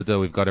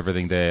We've got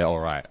everything there. All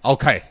right.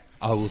 Okay.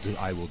 I will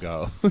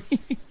go.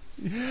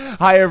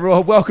 Hi,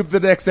 everyone. Welcome to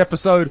the next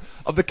episode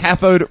of the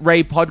Cathode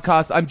Ray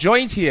Podcast. I'm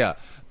joined here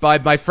by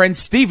my friend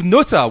Steve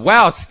Nutter.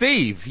 Wow,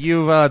 Steve,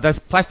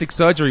 that plastic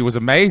surgery was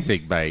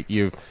amazing, mate.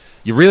 You're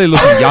really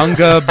looking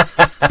younger,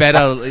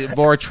 better,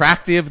 more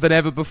attractive than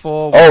ever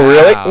before. Wow. Oh,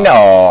 really?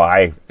 No,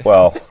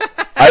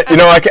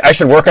 I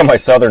should work on my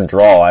Southern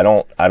drawl. I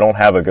don't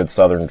have a good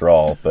Southern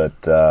drawl,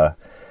 but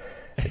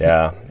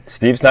yeah.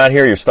 Steve's not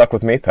here. You're stuck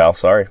with me, pal.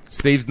 Sorry.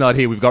 Steve's not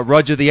here. We've got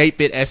Roger, the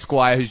 8-Bit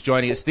Esquire, who's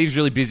joining us. Steve's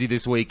really busy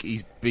this week.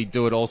 He's been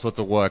doing all sorts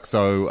of work.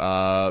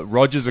 So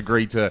Roger's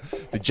agreed to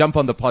jump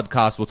on the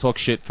podcast. We'll talk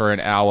shit for an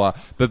hour.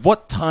 But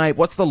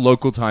what's the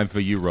local time for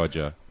you,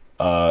 Roger?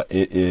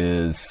 It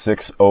is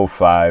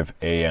 6:05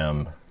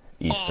 a.m.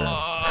 Eastern.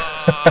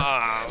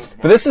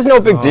 But this is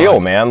no big deal,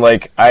 man.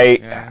 Like I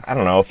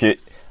don't know if you.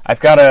 I've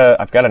got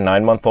a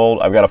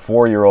 9-month-old. I've got a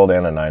 4-year-old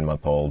and a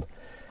 9-month-old.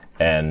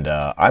 And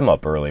I'm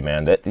up early,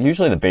 man.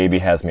 Usually the baby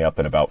has me up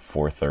at about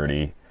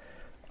 4:30.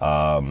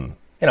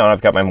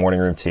 I've got my morning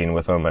routine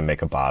with him. I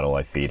make a bottle.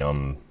 I feed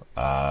him.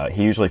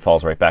 He usually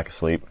falls right back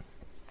asleep.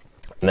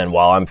 And then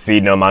while I'm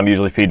feeding him, I'm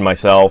usually feeding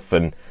myself.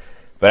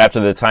 But after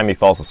the time he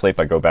falls asleep,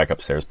 I go back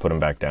upstairs, put him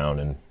back down,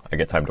 and I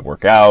get time to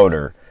work out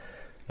or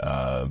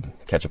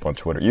catch up on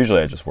Twitter.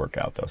 Usually I just work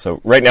out, though. So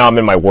right now I'm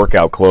in my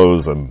workout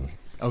clothes.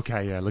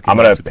 Okay, yeah. I'm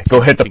going to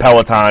go hit the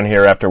Peloton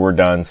here after we're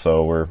done,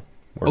 so we're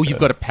good. You've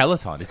got a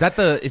Peloton. Is that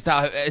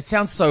it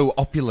sounds so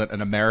opulent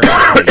and American.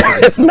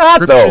 It's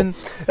not, though.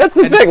 That's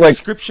the thing. Like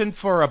subscription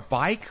for a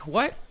bike?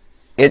 What?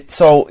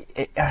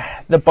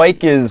 The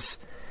bike is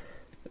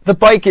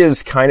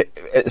kind of,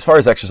 as far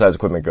as exercise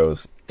equipment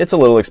goes, it's a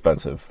little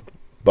expensive,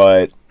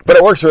 but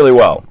it works really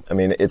well. I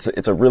mean, it's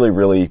a really,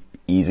 really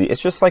easy.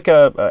 It's just like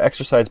a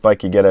exercise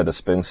bike you get at a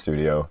spin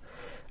studio,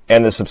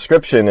 and the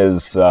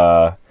subscription's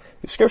a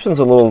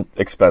little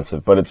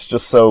expensive, but it's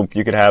just so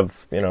you could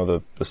have,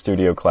 the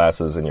studio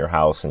classes in your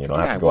house and you don't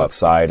have to go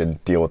outside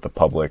and deal with the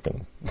public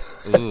and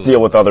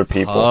deal with other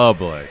people.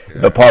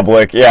 The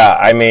public, yeah.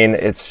 I mean,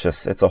 it's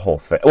a whole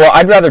thing. Well,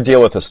 I'd rather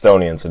deal with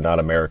Estonians and not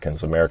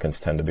Americans.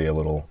 Americans tend to be a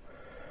little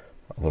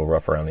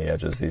rough around the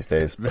edges these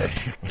days. But.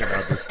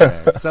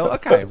 So,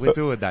 okay, we're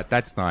doing that.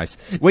 That's nice.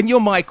 When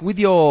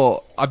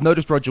I've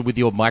noticed, Roger, with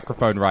your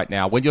microphone right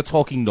now, when you're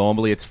talking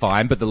normally, it's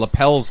fine, but the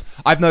lapels,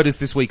 I've noticed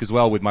this week as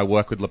well with my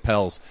work with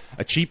lapels,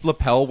 a cheap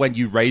lapel, when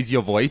you raise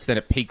your voice, then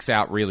it peaks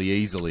out really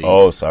easily.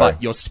 Oh, sorry.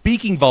 But your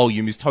speaking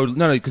volume is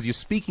because your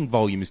speaking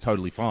volume is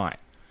totally fine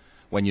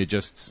when you're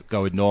just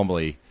going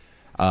normally.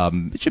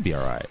 It should be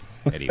all right.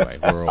 Anyway,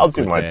 we're all I'll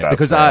do my best.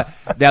 Because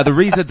now the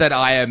reason that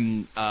I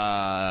am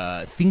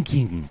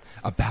thinking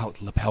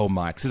about lapel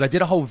mics is I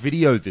did a whole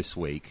video this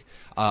week,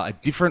 a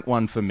different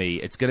one for me.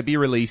 It's going to be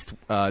released.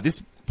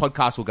 This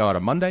podcast will go out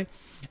on Monday,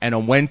 and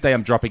on Wednesday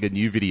I'm dropping a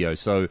new video.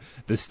 So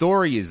the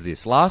story is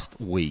this: last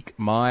week,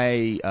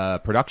 my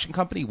production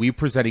company, we were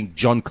presenting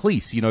John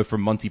Cleese,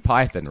 from Monty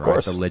Python,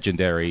 right? The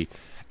legendary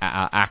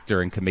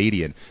actor and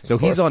comedian. So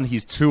he's on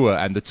his tour,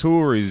 and the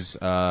tour is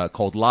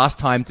called Last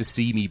Time to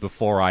See Me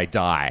Before I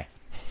Die.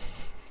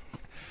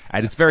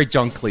 And it's very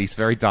John Cleese,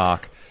 very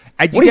dark.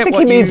 And what do you think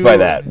he means by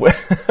that? What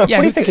do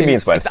you think he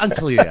means by that? It's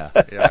unclear.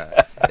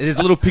 Yeah. There's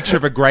a little picture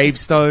of a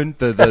gravestone.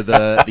 The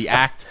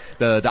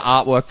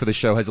artwork for the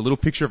show has a little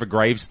picture of a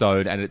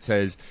gravestone, and it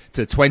says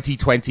to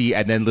 2020,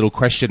 and then little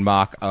question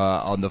mark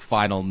on the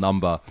final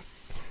number.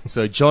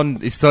 So John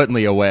is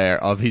certainly aware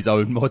of his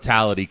own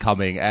mortality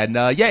coming. And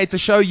it's a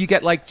show you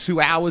get like 2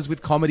 hours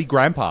with Comedy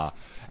Grandpa.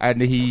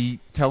 And he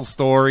tells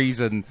stories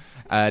and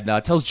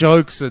tells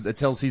jokes and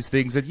tells his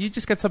things. And you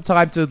just get some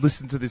time to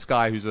listen to this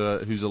guy who's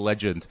a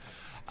legend.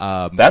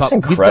 That's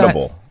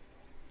incredible.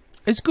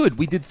 It's good.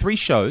 We did 3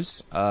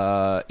 shows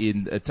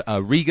in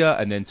Riga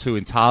and then 2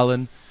 in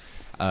Tallinn.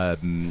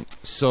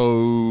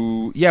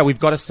 We've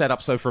got a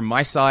setup. So from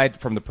my side,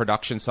 from the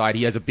production side,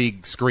 he has a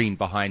big screen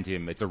behind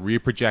him. It's a rear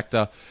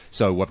projector.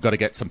 So we've got to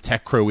get some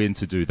tech crew in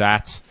to do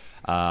that.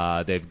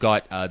 They've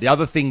got the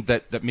other thing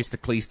that Mr.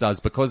 Cleese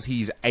does, because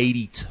he's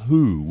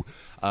 82,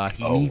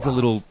 he needs a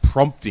little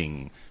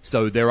prompting.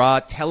 So there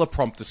are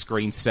teleprompter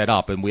screens set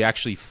up, and we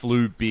actually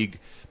flew big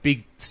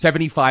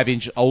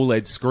 75-inch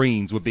OLED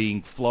screens were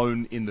being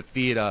flown in the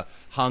theater,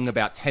 hung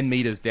about 10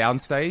 meters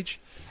downstage.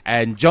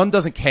 And John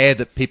doesn't care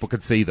that people can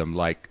see them.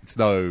 Like, it's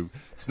no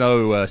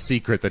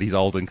secret that he's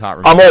old and can't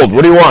remember. I'm old.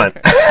 What do you want?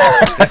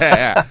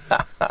 Yeah.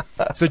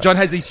 So John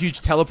has these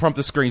huge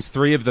teleprompter screens,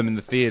 3 of them in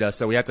the theater.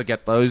 So we had to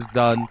get those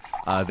done.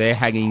 They're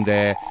hanging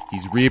there.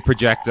 His rear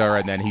projector,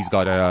 and then he's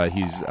got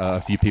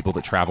a few people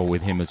that travel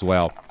with him as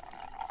well.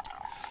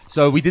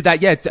 So we did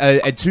that,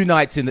 and 2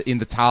 nights in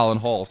the Tallinn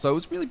Hall. So it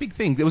was a really big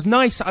thing. It was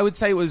nice. I would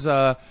say it was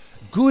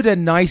good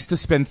and nice to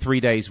spend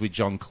 3 days with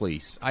John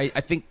Cleese. I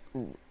think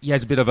he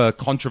has a bit of a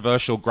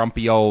controversial,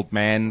 grumpy old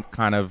man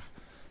kind of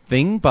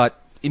thing, but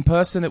in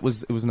person it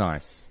was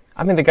nice.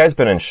 I mean, the guy's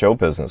been in show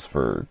business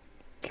for,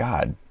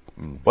 God,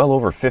 well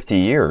over 50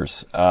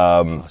 years.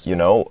 I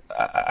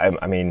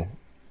mean,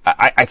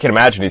 I can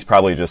imagine he's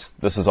probably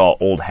just, this is all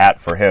old hat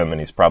for him,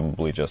 and he's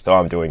probably just,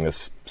 I'm doing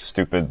this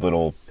stupid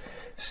little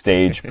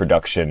stage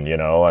production. You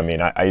know, I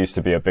mean, I used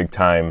to be a big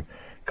time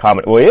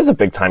comedy. Well, he is a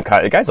big time.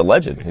 The guy's a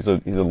legend. He's a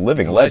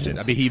living legend.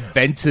 I mean, he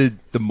invented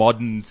the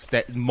modern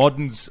sketch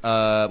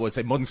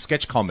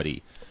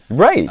comedy.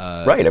 Right,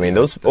 right. I mean,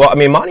 Well, I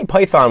mean, Monty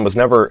Python was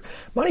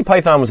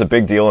a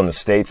big deal in the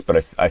States,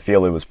 but I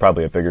feel it was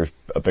probably a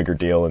bigger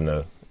deal in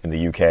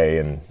the UK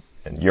and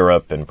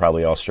Europe and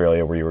probably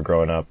Australia where you were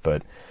growing up.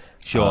 But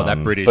sure,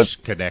 that British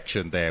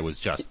connection there was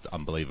just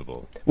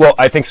unbelievable. Well,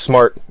 I think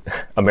smart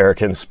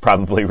Americans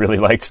probably really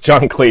liked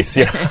John Cleese.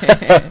 You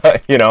know?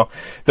 You know,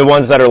 the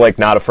ones that are like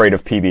not afraid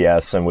of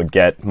PBS and would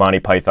get Monty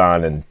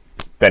Python and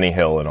Benny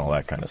Hill and all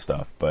that kind of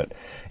stuff. But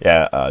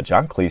yeah,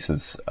 John Cleese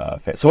is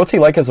so what's he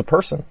like as a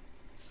person?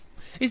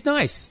 He's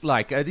nice.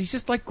 Like he's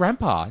just like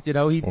Grandpa, you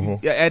know.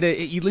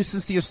 He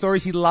listens to your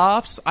stories. He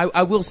laughs.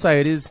 I will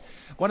say it is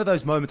one of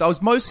those moments. I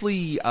was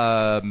mostly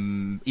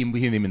in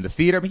with him in the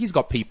theater. I mean, he's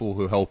got people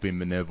who help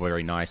him, and they're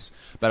very nice.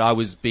 But I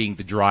was being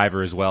the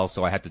driver as well,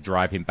 so I had to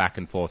drive him back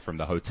and forth from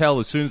the hotel.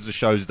 As soon as the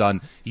show's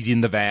done, he's in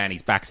the van.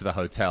 He's back to the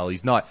hotel.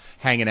 He's not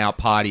hanging out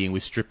partying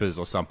with strippers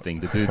or something.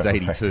 The dude's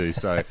 82,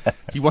 so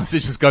he wants to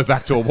just go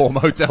back to a warm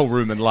hotel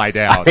room and lie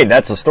down. I mean,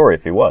 that's the story.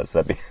 If he was,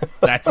 that'd be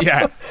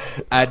yeah.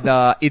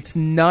 And it's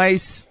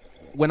nice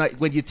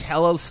when you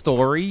tell a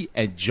story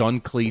and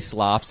John Cleese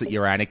laughs at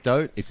your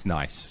anecdote. It's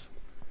nice.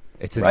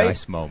 It's a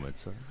nice moment.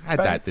 So I had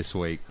that this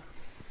week.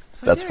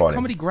 So, that's funny.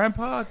 Comedy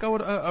Grandpa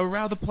going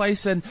around the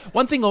place. And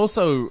one thing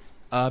also,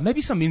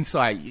 maybe some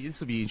insight, this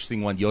will be an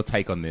interesting one, your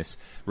take on this,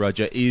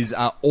 Roger, is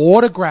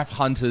autograph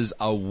hunters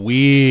are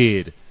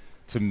weird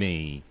to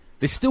me.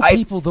 There's still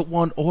people that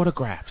want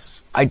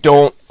autographs. I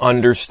don't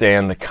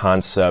understand the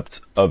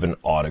concept of an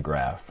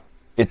autograph.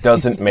 It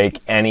doesn't make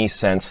any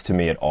sense to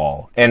me at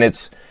all. And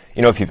it's,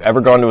 you know, if you've ever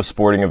gone to a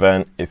sporting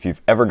event, if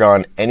you've ever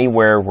gone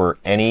anywhere where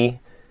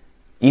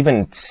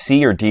even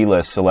C or D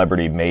list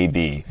celebrity may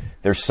be,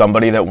 there's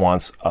somebody that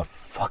wants a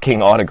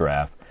fucking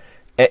autograph.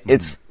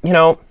 It's, you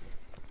know,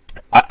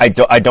 I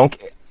don't,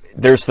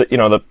 there's the, you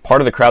know, the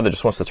part of the crowd that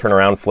just wants to turn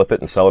around, flip it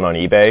and sell it on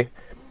eBay.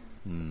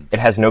 It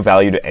has no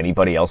value to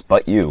anybody else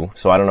but you.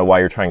 So I don't know why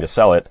you're trying to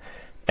sell it.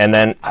 And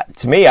then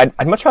to me,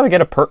 I'd much rather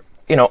get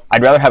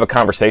I'd rather have a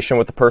conversation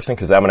with the person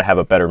because I'm going to have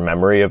a better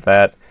memory of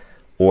that.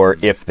 Or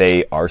if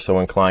they are so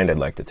inclined, I'd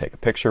like to take a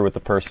picture with the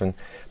person.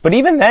 But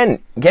even then,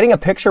 getting a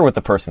picture with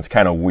the person's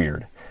kind of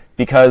weird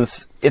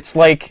because it's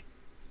like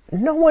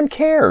no one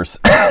cares.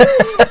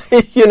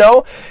 You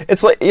know,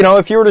 it's like, you know,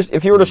 if you were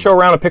to show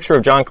around a picture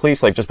of John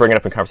Cleese, like just bring it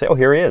up in conversation. Oh,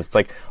 here he is. It's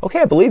like, okay,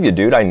 I believe you,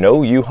 dude. I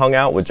know you hung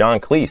out with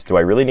John Cleese. Do I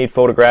really need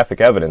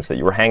photographic evidence that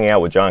you were hanging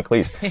out with John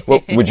Cleese?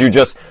 Well,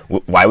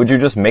 why would you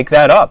just make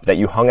that up that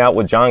you hung out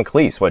with John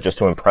Cleese? What, just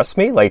to impress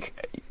me?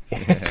 Like,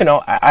 you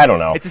know, I don't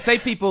know. It's the same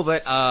people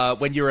that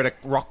when you're at a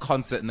rock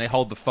concert and they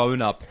hold the phone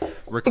up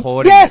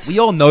recording it. We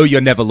all know you're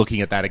never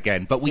looking at that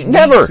again, but we need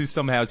to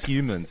somehow as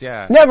humans,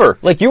 yeah. Never.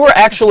 Like, you were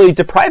actually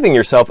depriving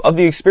yourself of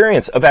the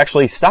experience of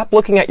actually stop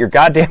looking at your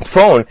goddamn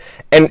phone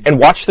and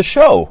watch the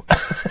show.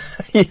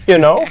 You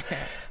know?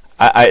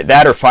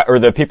 Or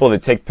the people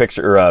that take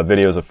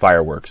videos of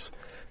fireworks.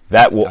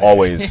 That will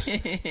always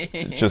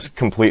just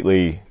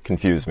completely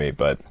confuse me,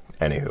 but...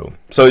 Anywho,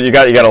 so you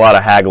got a lot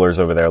of hagglers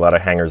over there, a lot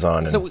of hangers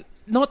on. So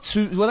not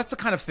too well. That's the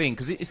kind of thing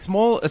because it's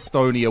small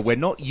Estonia. We're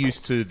not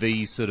used to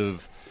these sort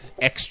of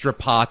extra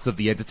parts of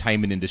the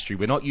entertainment industry.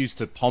 We're not used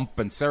to pomp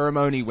and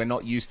ceremony. We're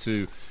not used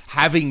to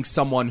having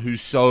someone who's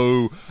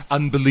so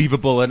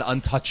unbelievable and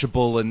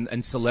untouchable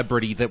and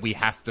celebrity that we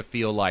have to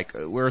feel like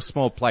we're a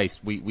small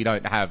place. We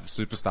don't have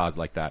superstars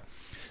like that.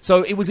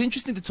 So it was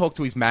interesting to talk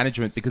to his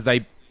management because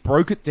they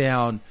broke it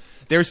down.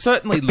 There's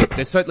certainly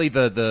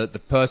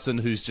the person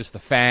who's just the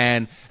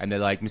fan, and they're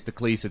like, Mr.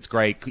 Cleese, it's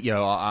great. You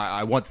know,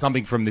 I want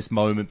something from this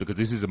moment because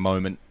this is a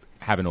moment.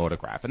 Have an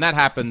autograph, and that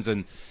happens,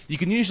 and you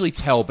can usually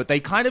tell. But they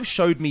kind of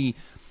showed me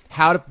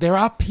there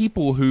are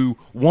people who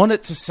want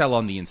it to sell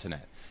on the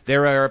internet.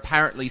 There are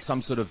apparently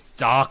some sort of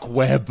dark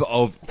web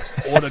of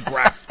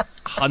autograph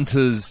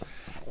hunters.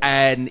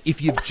 And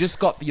if you've just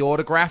got the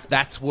autograph,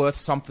 that's worth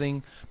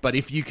something. But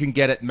if you can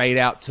get it made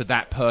out to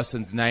that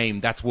person's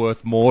name, that's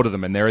worth more to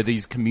them. And there are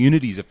these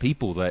communities of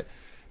people that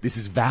this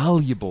is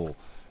valuable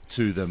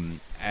to them.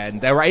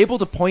 And they were able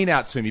to point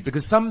out to me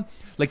because some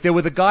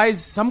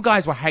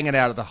guys were hanging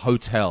out at the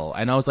hotel.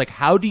 And I was like,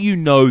 how do you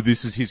know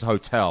this is his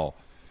hotel?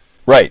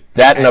 Right.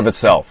 That in of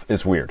itself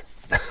is weird.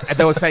 And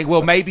they were saying,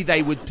 well, maybe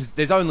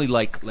there's only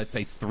like, let's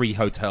say 3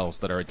 hotels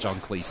that are at John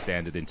Cleese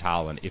standard in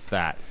Tallinn, if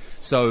that.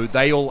 So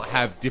they all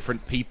have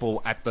different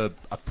people at they know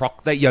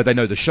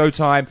the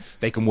showtime.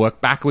 They can work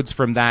backwards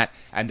from that,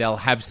 and they'll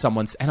have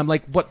someone's. And I'm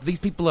like, what? These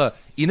people are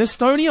in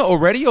Estonia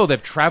already, or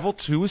they've traveled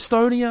to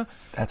Estonia?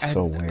 That's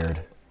so weird.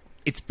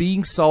 It's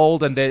being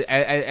sold, and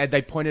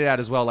they pointed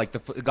out as well, like the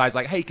guy's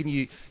like, hey, can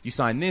you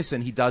sign this?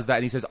 And he does that,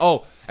 and he says,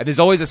 oh, and there's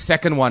always a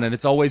second one, and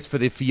it's always for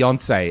the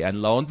fiance.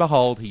 And lo and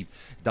behold, he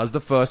does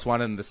the first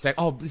one, and the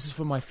second, oh, this is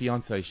for my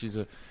fiance. She's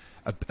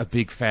a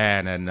big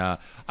fan, and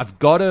I've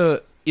got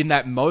to in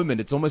that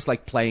moment, it's almost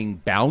like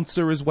playing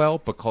bouncer as well,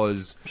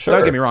 because Sure.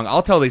 don't get me wrong,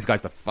 I'll tell these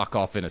guys to fuck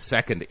off in a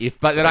second.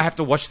 But then I have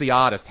to watch the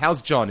artist.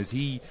 How's John? Is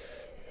he,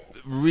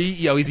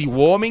 is he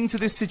warming to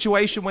this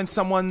situation when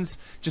someone's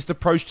just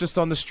approached just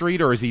on the street,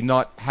 or is he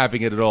not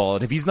having it at all?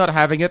 And if he's not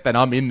having it, then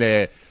I'm in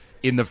there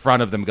in the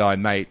front of them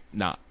going, mate,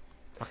 nah,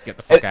 get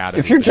the fuck out of here.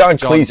 If you're John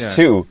Cleese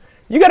too,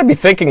 you got to be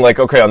thinking like,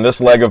 okay, on this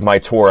leg of my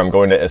tour, I'm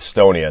going to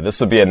Estonia. This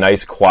will be a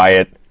nice,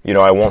 quiet.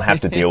 I won't have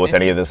to deal with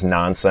any of this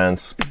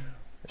nonsense.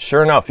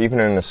 Sure enough, even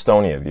in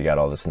Estonia, you got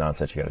all this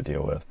nonsense you got to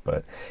deal with.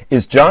 But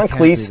is John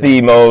Cleese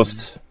the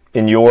most,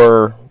 in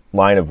your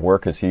line of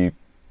work,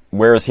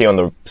 where is he on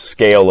the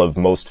scale of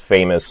most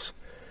famous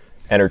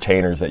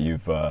entertainers that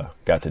you've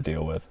got to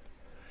deal with?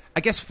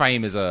 I guess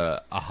fame is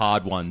a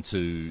hard one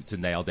to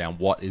nail down.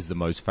 What is the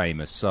most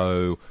famous?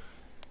 So,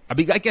 I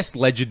mean, I guess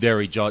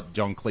legendary John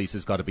Cleese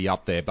has got to be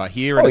up there. But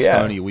here in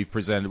Estonia, we've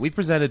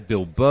presented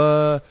Bill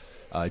Burr,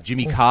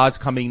 Jimmy Carr's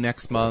coming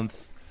next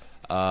month.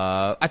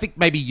 I think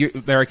maybe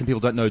American people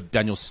don't know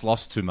Daniel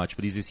Sloss too much,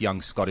 but he's this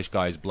young Scottish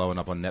guy who's blowing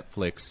up on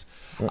Netflix.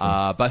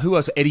 But who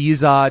else? Eddie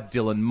Izzard,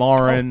 Dylan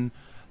Moran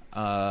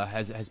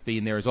has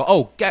been there as well.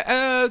 Oh,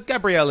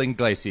 Gabriel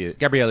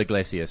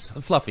Iglesias,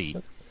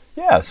 Fluffy.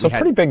 Yeah, so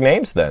pretty big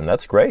names then.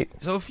 That's great.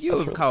 So a few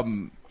have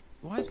come.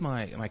 Why is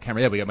my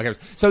camera? There we go. My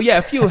camera's. So yeah,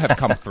 a few have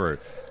come through.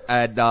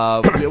 And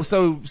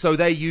so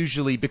they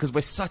usually, because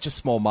we're such a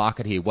small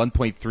market here,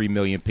 1.3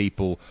 million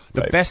people.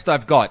 The best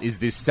I've got is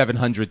this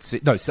 1,700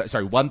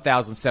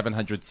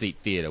 seat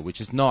theater,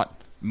 which is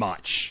not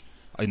much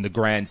in the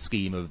grand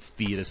scheme of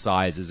theater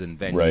sizes and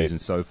venues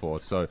and so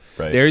forth. So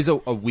there is a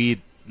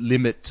weird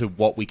limit to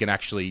what we can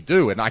actually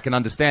do, and I can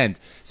understand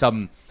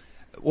some.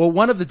 Well,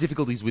 one of the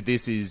difficulties with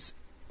this is,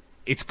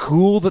 it's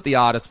cool that the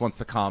artist wants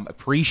to come,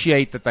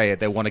 appreciate that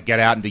they want to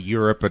get out into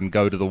Europe and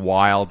go to the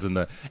wilds and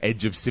the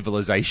edge of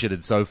civilization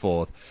and so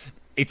forth.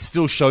 It's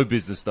still show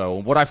business, though.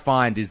 And what I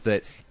find is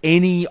that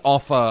any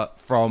offer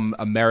from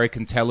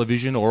American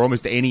television, or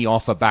almost any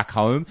offer back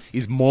home,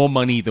 is more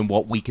money than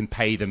what we can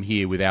pay them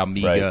here with our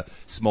meager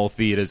small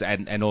theaters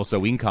and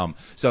also income.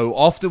 So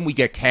often we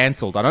get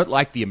cancelled. I don't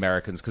like the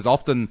Americans, because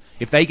often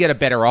if they get a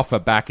better offer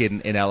back in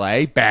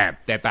LA, bam,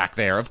 they're back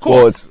there. Of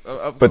course.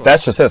 But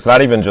that's just it. It's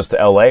not even just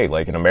LA.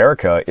 Like in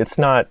America, it's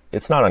not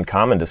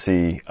uncommon to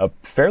see a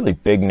fairly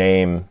big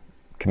name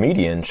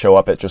comedian show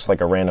up at just like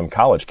a random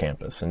college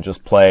campus and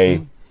just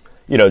play,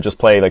 just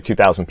play like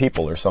 2,000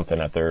 people or something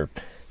at their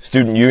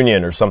student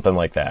union or something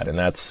like that. And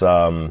that's,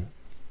 I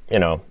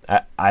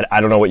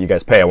don't know what you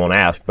guys pay. I won't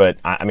ask, but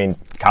I mean,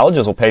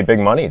 colleges will pay big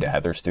money to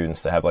have their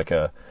students to have like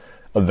a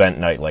event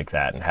night like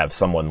that and have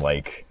someone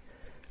like,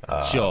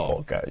 sure.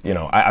 Oh God,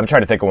 I'm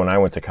trying to think of when I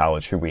went to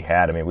college who we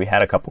had. I mean, we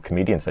had a couple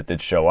comedians that did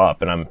show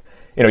up, and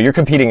you're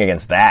competing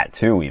against that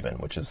too, even,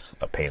 which is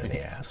a pain in the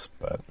ass,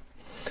 but.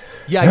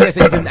 Yeah, I guess,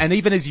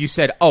 even as you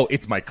said, oh,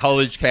 it's my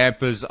college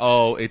campus,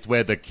 oh, it's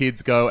where the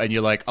kids go, and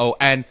you're like, oh,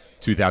 and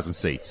 2,000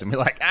 seats. And we're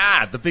like,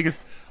 the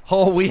biggest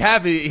hole we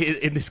have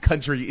in this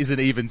country isn't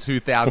even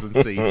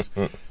 2,000 seats.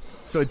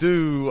 So I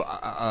do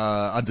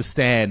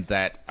understand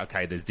that,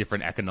 okay, there's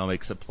different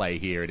economics at play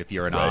here, and if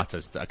you're an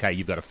artist, okay,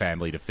 you've got a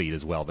family to feed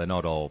as well. They're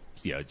not all,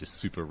 just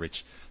super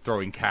rich,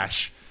 throwing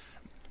cash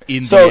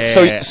in the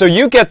air. So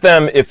you get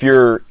them if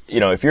you're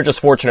just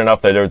fortunate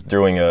enough that they're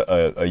doing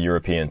a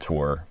European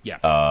tour.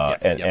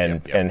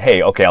 And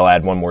hey, okay, I'll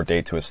add one more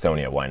date to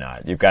Estonia. Why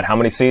not? You've got how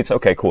many seats?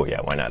 Okay, cool.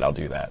 Yeah, why not? I'll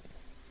do that.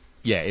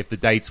 Yeah, if the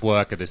dates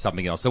work or there's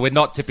something else. So we're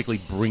not typically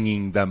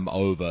bringing them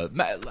over.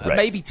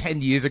 Maybe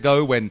 10 years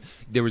ago when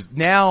there was,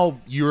 now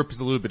Europe is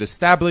a little bit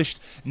established.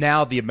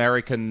 Now the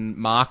American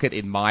market,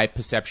 in my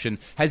perception,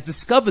 has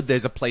discovered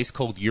there's a place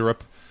called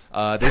Europe.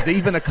 There's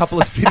even a couple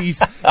of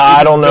cities.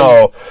 I don't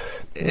know.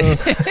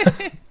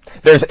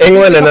 There's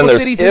England and then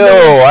there's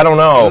I don't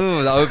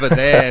know. Over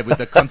there with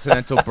the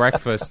continental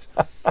breakfast.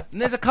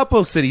 And there's a couple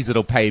of cities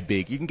that'll pay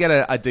big. You can get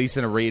a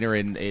decent arena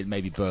in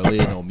maybe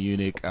Berlin or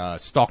Munich,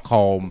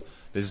 Stockholm.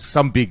 There's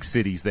some big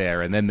cities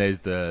there, and then there's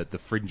the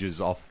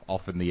fringes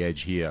off in the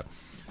edge here.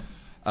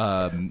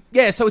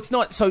 So it's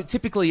not so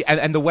typically,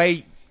 and the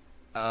way.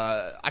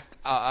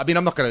 I mean,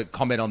 I'm not going to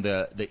comment on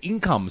the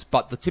incomes,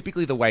 but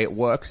typically the way it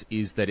works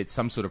is that it's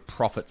some sort of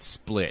profit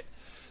split.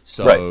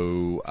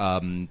 So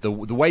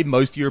the way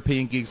most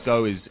European gigs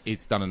go is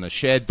it's done on a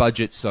shared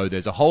budget. So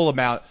there's a whole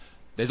amount.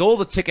 There's all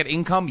the ticket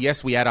income.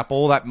 Yes, we add up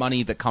all that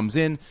money that comes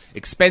in.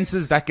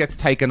 Expenses, that gets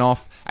taken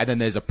off. And then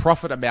there's a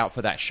profit amount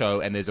for that show.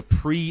 And there's a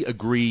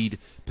pre-agreed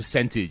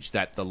percentage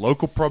that the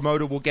local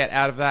promoter will get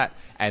out of that.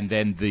 And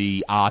then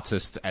the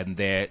artist and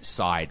their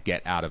side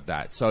get out of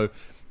that. So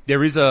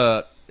there is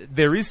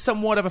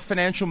somewhat of a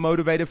financial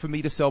motivator for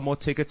me to sell more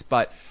tickets,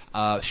 but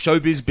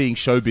showbiz being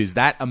showbiz,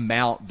 that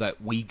amount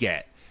that we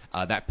get,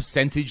 that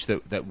percentage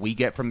that we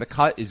get from the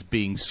cut is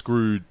being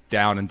screwed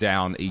down and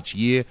down each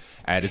year.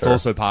 And it's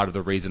also part of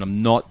the reason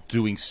I'm not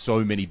doing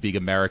so many big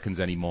Americans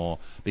anymore,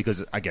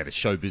 because I get it,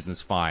 show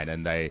business fine,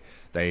 and they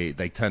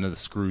turn the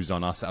screws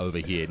on us over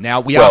here. Now,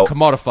 we are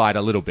commodified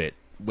a little bit.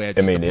 We're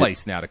just a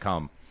place now to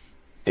come.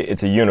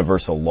 It's a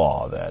universal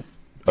law that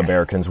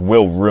Americans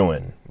will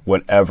ruin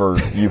whatever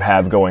you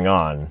have going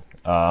on.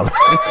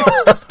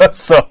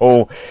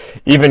 So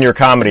even your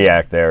comedy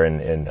act there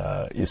in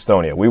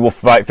Estonia, we will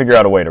figure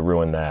out a way to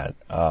ruin that.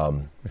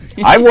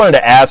 I wanted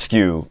to ask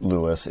you,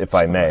 Lewis, if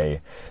I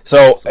may.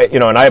 So,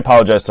 and I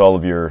apologize to all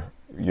of your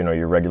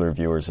regular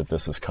viewers if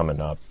this is coming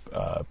up,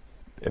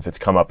 if it's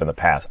come up in the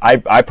past.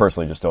 I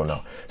personally just don't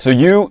know. So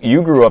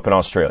you grew up in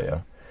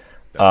Australia,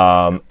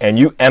 and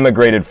you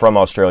emigrated from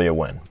Australia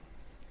when?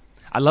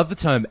 I love the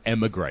term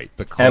emigrate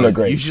because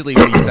usually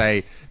when you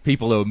say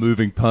people who are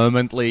moving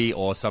permanently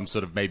or some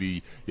sort of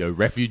maybe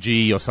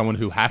refugee or someone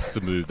who has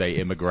to move, they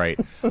immigrate.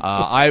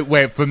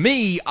 For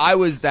me, I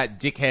was that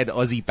dickhead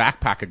Aussie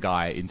backpacker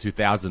guy in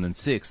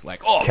 2006.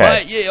 Like,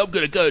 mate, yeah, I'm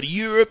gonna go to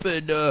Europe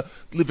and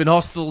live in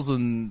hostels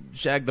and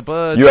shag the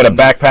birds. You had a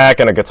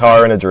backpack and a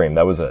guitar and a dream.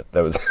 That was it.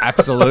 That was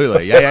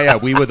absolutely, yeah.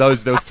 We were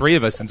those. There was three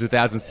of us in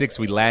 2006.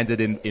 We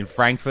landed in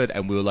Frankfurt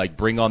and we were like,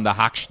 bring on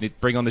the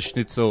bring on the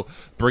schnitzel,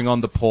 bring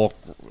on the pork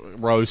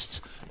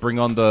roast, bring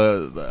on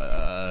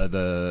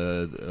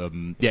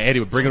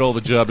anyway, bring on all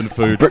the German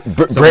food.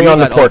 Bring on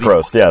the pork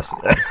roast, yes.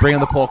 Bring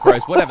on the pork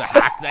roast, whatever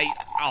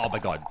oh my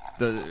god,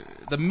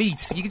 the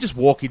meats. You can just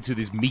walk into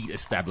this meat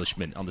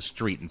establishment on the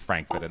street in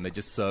Frankfurt and they're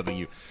just serving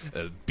you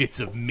bits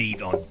of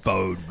meat on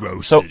bone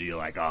roasted. You're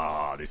like,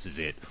 this is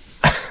it.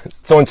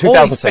 So in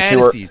 2006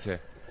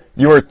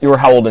 you were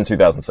how old in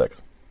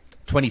 2006?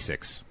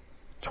 26.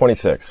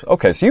 26.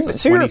 Okay,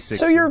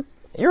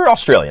 you're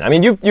Australian. I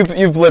mean,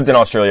 you've lived in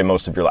Australia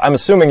most of your life. I'm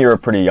assuming you're a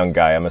pretty young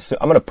guy. I'm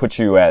going to put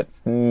you at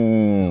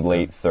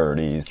late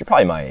 30s. You're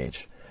probably my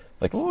age.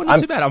 Not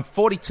too bad. I'm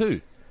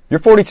 42. You're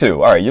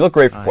 42. All right, you look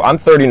great. I'm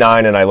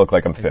 39, and I look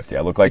like I'm 50.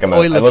 I look like I'm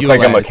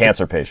a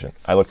cancer patient.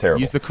 I look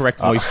terrible. Use the correct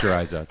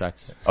moisturizer.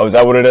 That's. Oh, is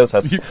that what it is?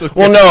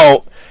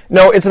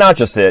 No, it's not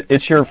just it.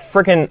 It's your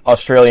freaking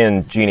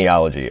Australian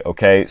genealogy.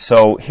 Okay,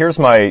 so here's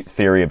my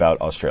theory about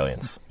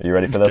Australians. Are you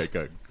ready for this?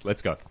 Okay,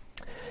 let's go.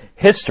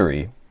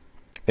 History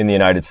in the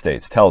United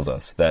States tells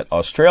us that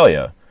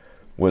Australia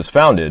was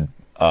founded,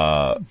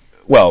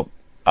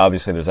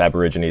 obviously there's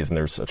Aborigines and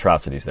there's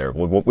atrocities there.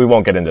 We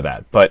won't get into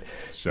that. But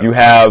sure. You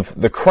have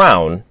the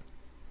Crown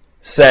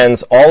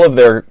sends all of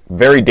their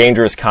very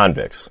dangerous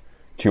convicts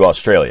to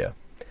Australia.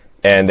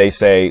 And they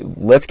say,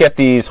 let's get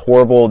these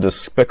horrible,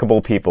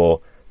 despicable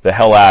people the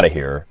hell out of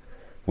here.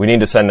 We need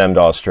to send them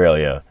to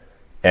Australia.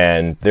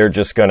 And they're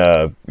just going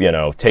to,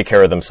 take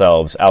care of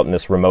themselves out in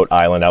this remote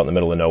island out in the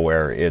middle of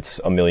nowhere. It's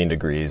 1,000,000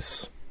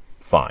 degrees.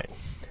 Fine.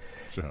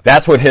 Sure.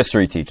 That's what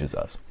history teaches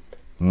us.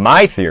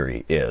 My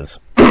theory is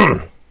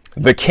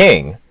the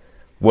king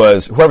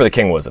whoever the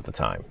king was at the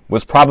time,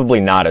 was probably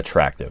not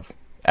attractive,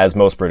 as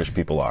most British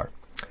people are.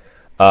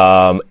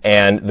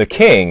 And the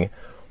king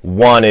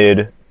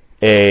wanted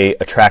a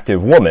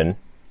attractive woman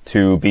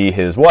to be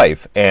his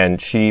wife, and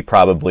she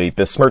probably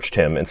besmirched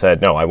him and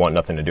said, no, I want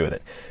nothing to do with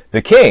it.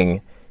 The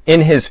king,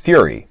 in his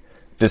fury,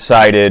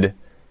 decided,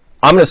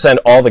 I'm going to send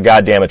all the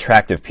goddamn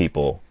attractive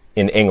people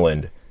in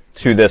England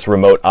to this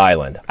remote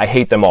island. I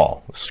hate them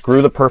all.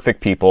 Screw the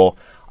perfect people.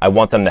 I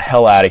want them the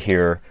hell out of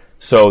here.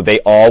 So they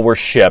all were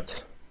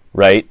shipped,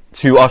 right,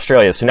 to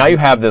Australia. So now you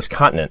have this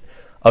continent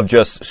of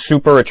just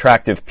super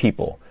attractive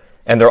people,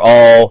 and they're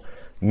all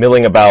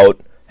milling about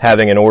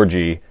having an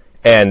orgy,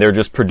 and they're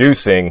just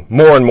producing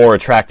more and more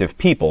attractive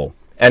people.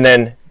 And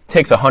then it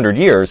takes 100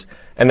 years,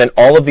 and then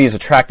all of these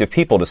attractive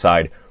people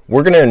decide,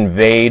 we're going to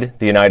invade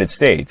the United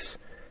States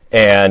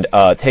and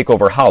take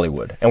over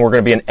Hollywood, and we're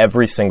going to be in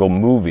every single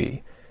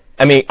movie.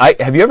 I mean,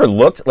 have you ever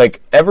looked,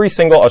 like, every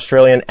single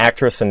Australian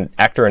actress and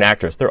actor and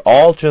actress, they're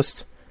all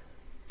just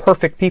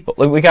perfect people.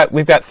 Like,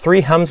 we've got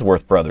three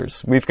Hemsworth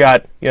brothers. We've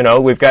got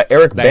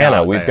Eric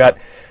Bana. We've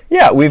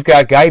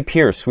got Guy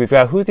Pearce. We've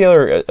got, who's the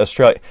other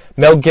Australian?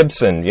 Mel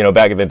Gibson,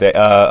 back in the day.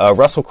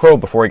 Russell Crowe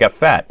before he got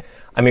fat.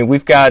 I mean,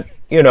 we've got,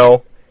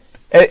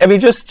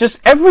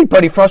 just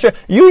everybody from Australia.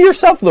 You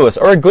yourself, Lewis,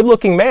 are a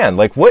good-looking man.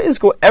 Like, what is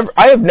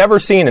I have never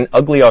seen an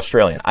ugly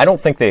Australian. I don't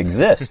think they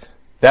exist.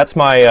 That's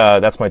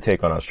my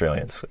take on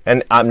Australians.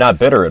 And I'm not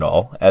bitter at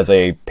all as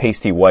a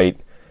pasty white,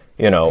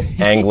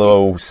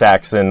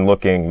 Anglo-Saxon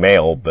looking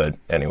male, but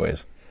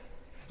anyways.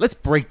 Let's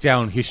break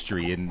down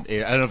history, and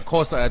of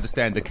course I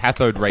understand the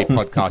Cathode Ray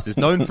podcast is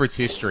known for its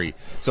history,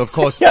 so of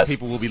course yes.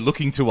 People will be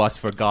looking to us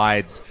for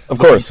guides,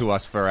 looking to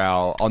us for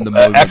our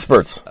on-the-moment...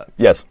 experts,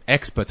 yes.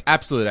 Experts,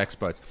 absolute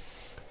experts.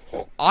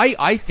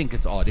 I think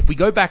it's odd. If we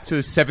go back to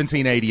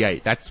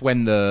 1788, that's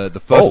when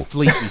the first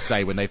fleet, we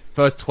say, when they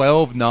first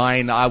 12,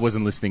 9, I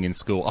wasn't listening in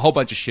school, a whole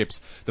bunch of ships,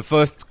 the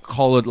first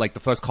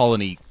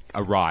colony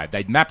arrived.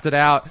 They'd mapped it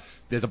out.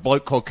 There's a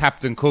bloke called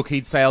Captain Cook.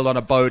 He'd sailed on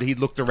a boat. He'd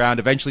looked around,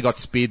 eventually got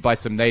speared by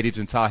some natives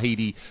in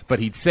Tahiti, but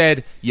he'd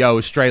said, yo,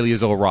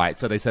 Australia's all right.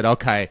 So they said,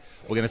 okay,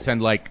 we're going to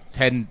send like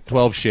 10,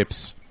 12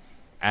 ships,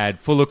 and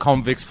full of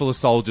convicts, full of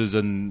soldiers,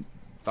 and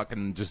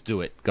fucking just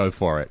do it. Go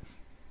for it.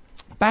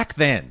 Back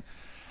then,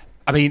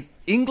 I mean,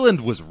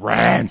 England was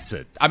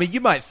rancid. I mean,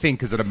 you might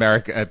think as an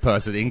American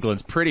person,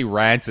 England's pretty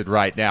rancid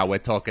right now. We're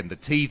talking the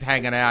teeth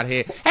hanging out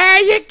here. How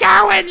you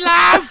going,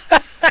 love?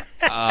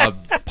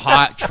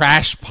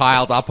 trash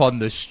piled up on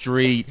the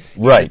street.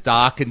 Right.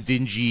 Dark and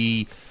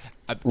dingy.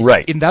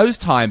 Right. In those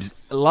times,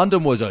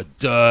 London was a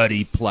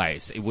dirty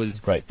place. It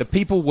was the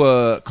people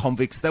were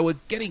convicts. They were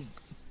getting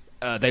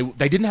they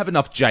didn't have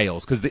enough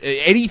jails because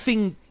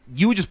anything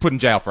you were just put in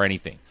jail for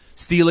anything.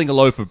 Stealing a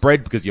loaf of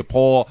bread because you're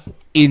poor,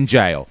 in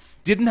jail.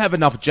 Didn't have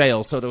enough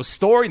jails, so they were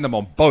storing them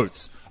on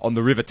boats on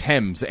the River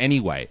Thames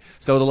anyway.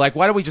 So they're like,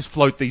 why don't we just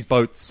float these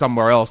boats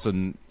somewhere else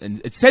and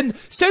send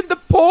the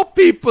poor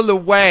people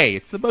away?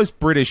 It's the most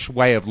British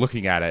way of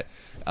looking at it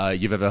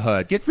you've ever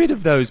heard. Get rid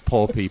of those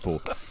poor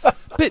people.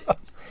 But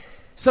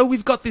so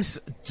we've got this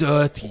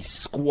dirty,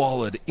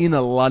 squalid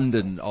inner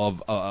London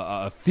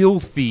of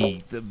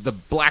filthy. The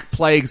Black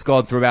Plague's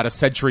gone through about a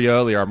century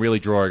earlier. I'm really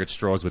drawing at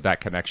straws with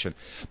that connection.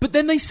 But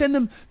then they send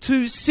them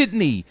to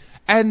Sydney,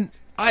 and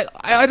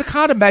I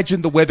can't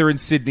imagine the weather in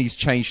Sydney's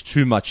changed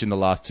too much in the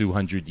last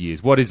 200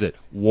 years. What is it?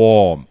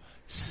 Warm,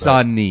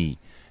 sunny.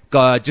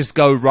 Just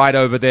go right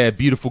over there.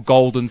 Beautiful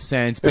Golden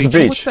Sands beach. There's a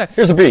beach. What's that?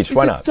 Here's a beach.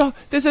 Why not?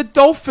 There's a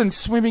dolphin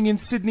swimming in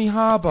Sydney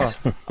Harbour.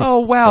 Oh,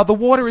 wow. The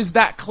water is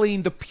that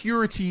clean. The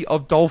purity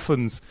of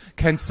dolphins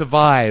can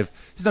survive.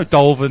 There's no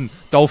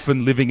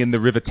dolphin living in the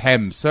River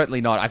Thames.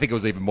 Certainly not. I think it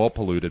was even more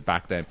polluted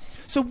back then.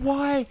 So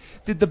why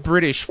did the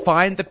British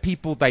find the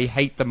people they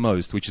hate the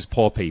most, which is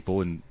poor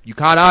people? And you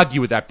can't argue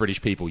with that,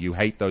 British people. You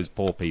hate those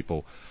poor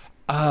people.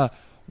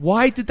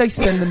 Why did they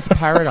send them to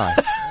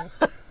paradise?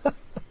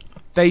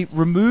 They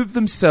removed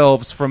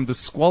themselves from the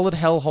squalid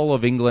hellhole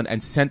of England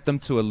and sent them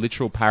to a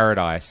literal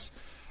paradise.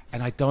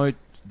 And I don't...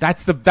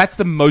 That's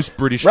the most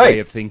British way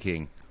of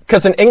thinking.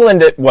 Because in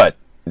England,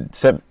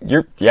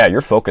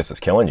 your focus is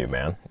killing you,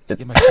 man.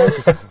 My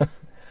focus is...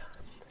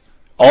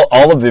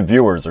 All of the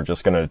viewers are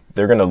just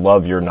they're gonna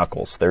love your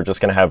knuckles. They're just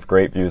gonna have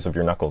great views of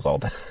your knuckles all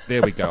day.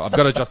 There we go. I've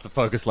got to adjust the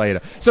focus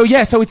later. So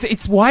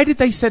it's why did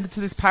they send it to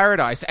this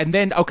paradise? And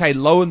then, okay,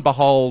 lo and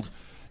behold...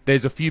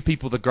 There's a few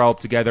people that grow up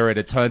together, and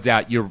it turns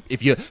out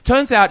if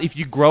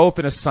you grow up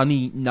in a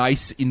sunny,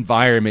 nice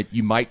environment,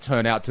 you might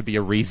turn out to be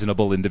a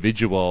reasonable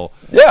individual.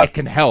 Yeah, it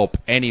can help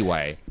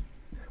anyway.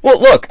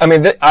 Well, look, I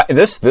mean,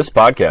 this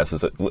podcast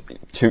is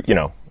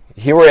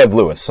here we have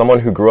Lewis, someone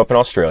who grew up in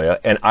Australia,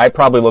 and I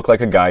probably look like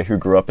a guy who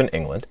grew up in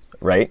England,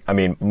 right? I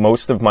mean,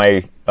 most of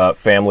my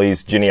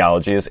family's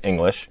genealogy is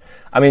English.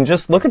 I mean,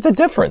 just look at the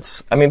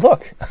difference. I mean,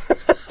 look.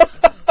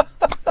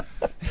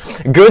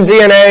 Good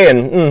DNA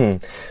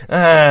and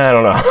I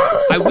don't know.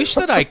 I wish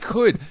that I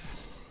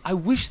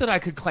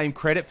could claim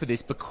credit for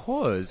this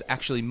because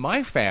actually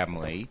my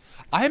family,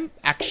 I'm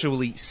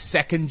actually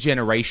second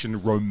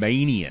generation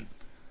Romanian.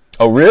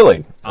 Oh,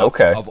 really?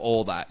 Okay. Of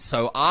all that.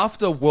 So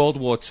after World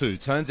War II,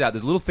 turns out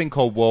there's a little thing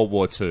called World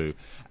War II.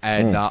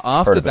 And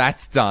after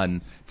that's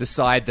done,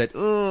 decide that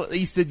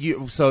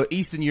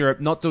Eastern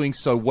Europe not doing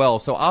so well.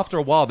 So after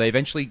a while, they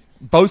eventually,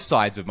 both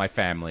sides of my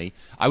family,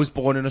 I was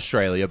born in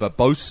Australia, but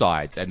both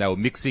sides, and they were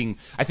mixing.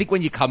 I think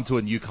when you come to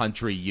a new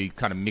country, you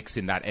kind of mix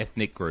in that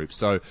ethnic group.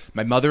 So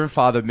my mother and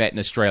father met in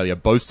Australia,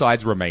 both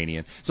sides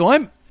Romanian. So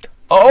I'm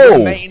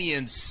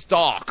Romanian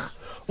stock.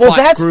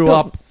 Well, grew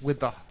up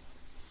with the...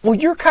 Well,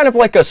 you're kind of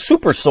like a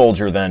super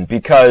soldier then,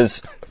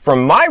 because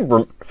from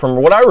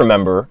what I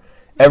remember,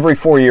 every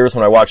 4 years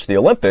when I watch the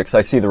Olympics,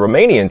 I see the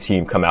Romanian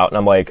team come out, and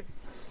I'm like,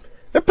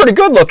 they're pretty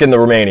good looking, the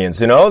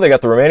Romanians, you know? They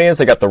got the Romanians,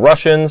 they got the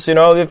Russians, you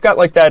know? They've got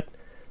like that,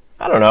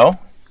 I don't know.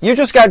 You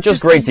just got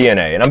great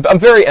DNA, and I'm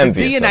very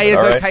envious of it. DNA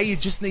is right? okay, you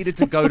just needed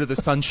to go to the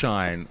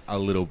sunshine a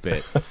little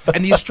bit.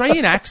 And the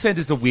Australian accent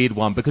is a weird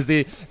one, because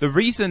the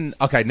reason...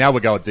 Okay, now we're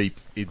going deep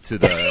into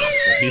the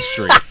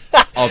history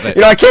of it.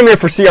 You know, I came here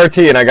for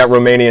CRT, and I got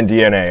Romanian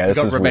DNA.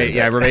 This is weird.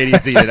 Yeah, Romanian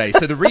DNA.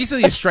 So the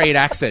reason the Australian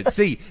accent...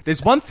 See,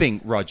 there's one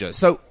thing, Roger.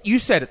 So you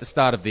said at the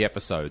start of the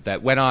episode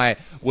that when I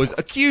was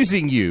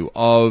accusing you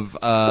of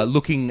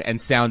looking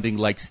and sounding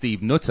like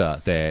Steve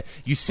Nutter there,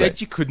 you said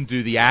you couldn't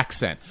do the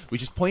accent,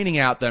 which is pointing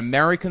out that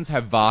Americans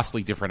have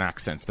vastly different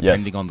accents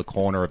depending on the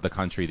corner of the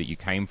country that you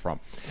came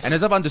from. And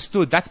as I've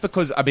understood, that's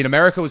because, I mean,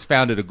 America was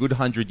founded a good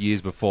 100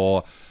 years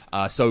before.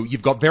 So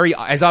you've got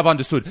as I've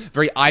understood,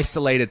 very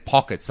isolated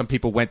pockets. Some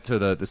people went to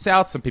the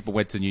South, some people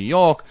went to New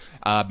York,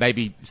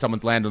 maybe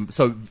someone's landed.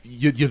 So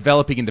you're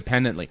developing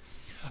independently.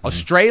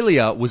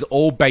 Australia was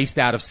all based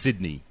out of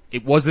Sydney.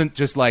 It wasn't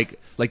just like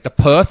the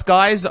Perth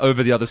guys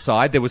over the other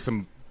side. There was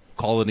some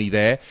colony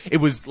there. It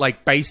was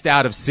like based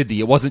out of Sydney.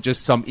 It wasn't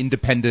just some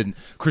independent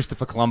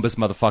Christopher Columbus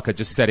motherfucker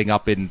just setting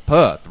up in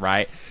Perth,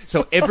 right?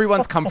 So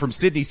everyone's come from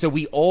Sydney. So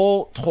we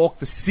all talk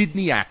the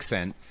Sydney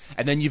accent.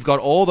 And then you've got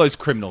all those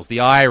criminals, the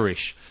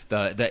Irish,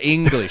 the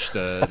English,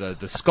 the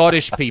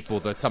Scottish people,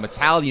 some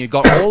Italian. You've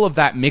got all of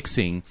that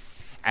mixing,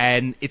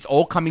 and it's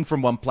all coming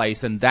from one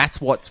place, and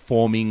that's what's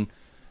forming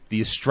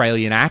the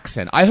Australian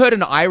accent. I heard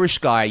an Irish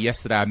guy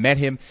yesterday. I met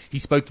him. He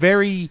spoke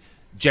very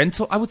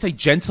gentle. I would say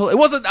gentle. It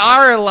wasn't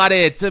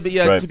laddie to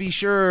be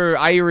sure,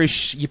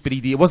 Irish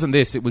yippity-dee. It wasn't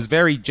this. It was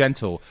very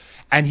gentle,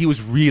 and he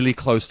was really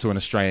close to an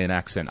Australian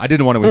accent. I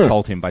didn't want to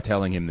insult him by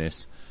telling him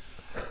this.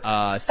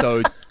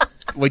 So...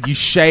 When you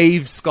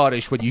shave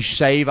Scottish, when you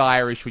shave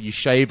Irish, when you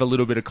shave a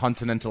little bit of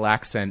continental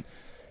accent,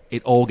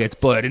 it all gets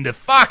blurred into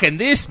fucking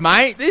this,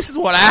 mate. This is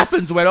what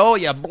happens when all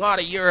you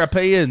bloody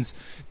Europeans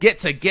get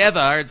together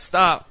and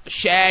start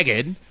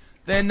shagging.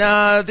 Then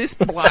this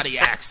bloody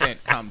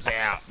accent comes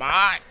out,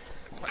 mate.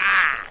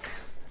 Fuck.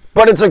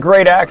 But it's a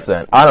great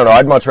accent. I don't know.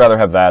 I'd much rather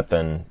have that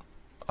than...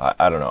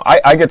 I don't know.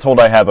 I get told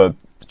I have a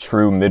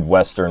true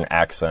Midwestern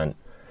accent,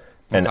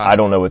 and I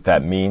don't know what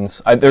that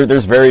means.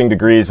 There's varying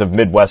degrees of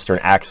Midwestern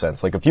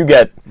accents. Like, if you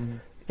get...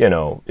 You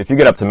know, if you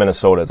get up to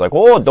Minnesota, it's like,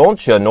 oh,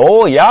 don't you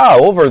know? Yeah,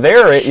 over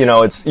there,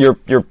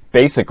 you're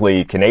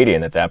basically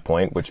Canadian at that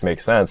point, which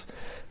makes sense.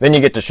 Then you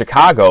get to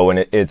Chicago,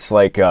 and it's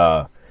like,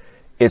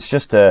 it's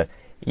just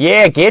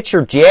yeah, get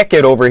your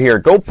jacket over here,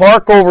 go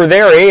park over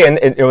there, eh?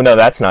 And no,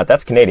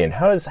 that's Canadian.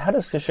 How does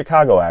the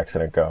Chicago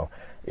accent go?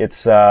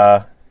 It's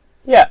yeah,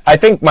 I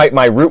think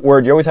my root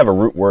word. You always have a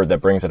root word that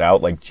brings it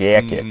out, like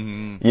jacket.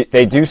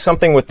 They do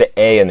something with the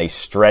A and they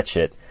stretch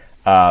it.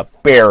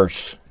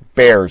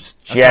 Bears,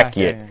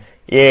 jacket.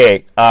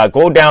 Okay, yeah.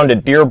 Go down to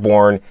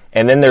Dearborn,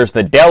 and then there's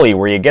the deli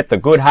where you get the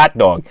good hot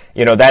dog.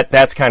 You know,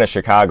 that's kind of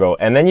Chicago.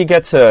 And then you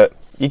get to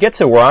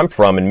where I'm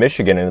from in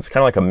Michigan, and it's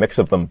kind of like a mix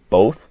of them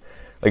both.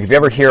 Like, if you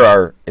ever hear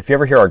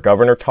our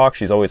governor talk,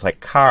 she's always like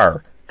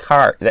car.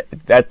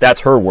 That's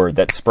her word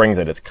that springs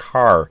it. It's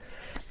car,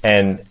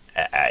 and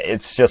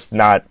it's just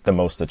not the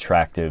most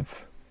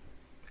attractive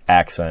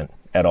accent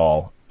at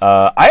all.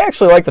 I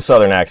actually like the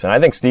Southern accent. I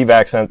think Steve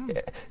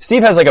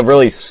has like a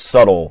really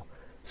subtle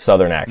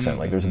Southern accent.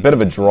 Like, there's a bit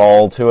of a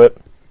drawl to it.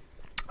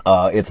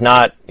 It's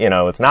not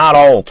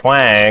all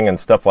twang and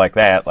stuff like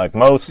that, like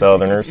most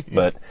Southerners,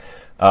 but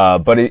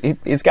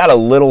it's got a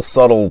little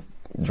subtle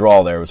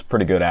drawl there. It was a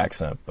pretty good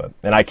accent,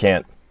 and I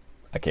can't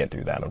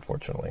do that,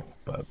 unfortunately.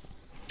 But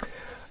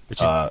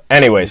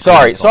anyway,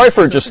 sorry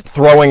for just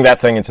throwing that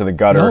thing into the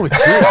gutter. No,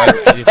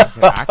 it's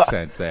good.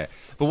 Accents there.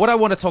 But what I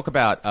want to talk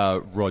about,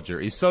 Roger,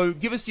 is so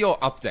give us your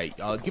update.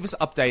 Give us an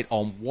update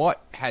on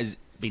what has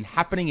been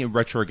happening in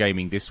retro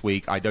gaming this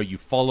week. I know you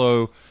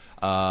follow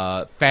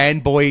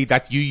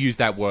Fanboy. You used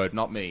that word,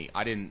 not me.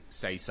 I didn't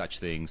say such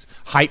things.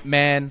 Hype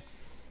Man.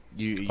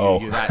 You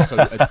that.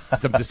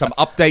 So some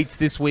updates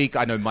this week.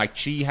 I know Mike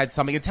Chi had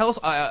something. And tell us,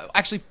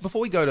 actually,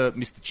 before we go to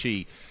Mr.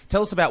 Chi,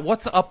 tell us about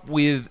what's up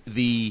with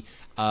the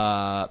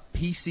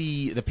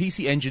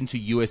PC Engine to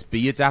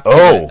USB adapter.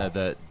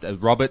 The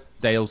Robert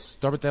Dale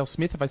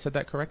Smith. Have I said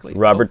that correctly?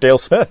 Robert Dale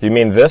Smith. You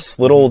mean this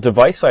little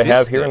device I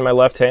have here in my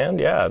left hand?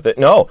 Yeah. This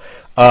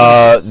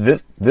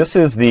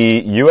is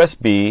the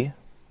USB.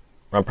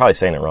 I'm probably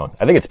saying it wrong.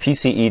 I think it's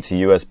PCE to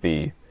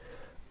USB.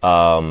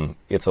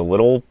 It's a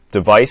little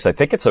device. I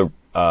think it's a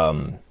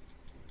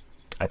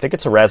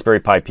Raspberry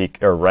Pi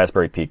or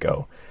Raspberry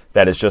Pico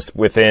that is just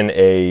within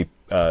a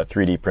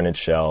 3D printed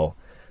shell.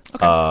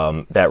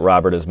 Okay. That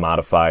Robert has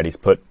modified. He's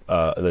put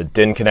the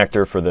DIN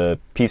connector for the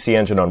PC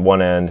Engine on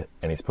one end,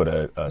 and he's put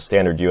a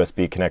standard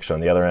USB connection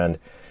on the other end,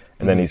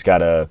 and then he's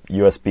got a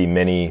USB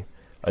mini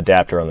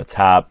adapter on the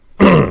top.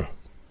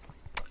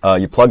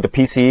 You plug the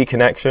PCE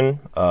connection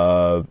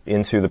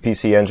into the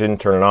PC Engine,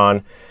 turn it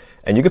on,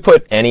 and you could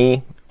put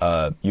any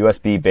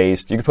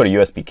USB-based. You could put a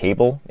USB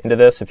cable into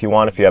this if you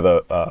want. If you have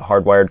a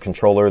hardwired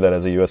controller that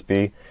has a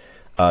USB.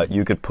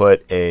 You could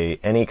put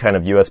any kind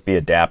of USB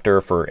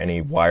adapter for any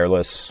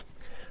wireless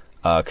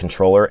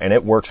controller, and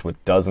it works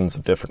with dozens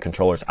of different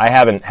controllers. I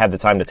haven't had the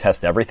time to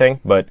test everything,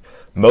 but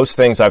most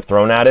things I've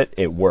thrown at it,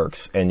 it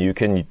works, and you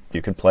can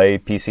play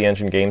PC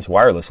Engine games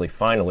wirelessly.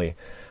 Finally,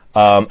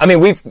 I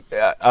mean,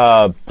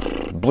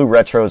 Blue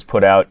Retro's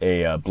put out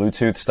a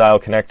Bluetooth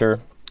style connector,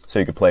 so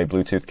you could play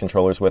Bluetooth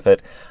controllers with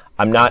it.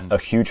 I'm not a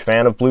huge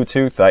fan of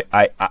Bluetooth.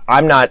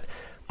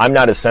 I'm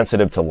not as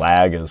sensitive to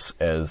lag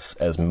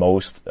as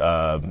most.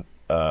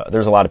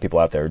 There's a lot of people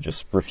out there who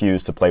just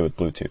refuse to play with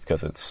Bluetooth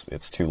because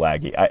it's too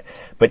laggy.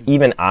 But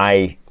even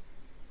I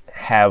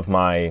have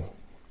my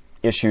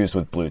issues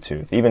with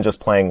Bluetooth. Even just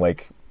playing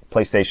like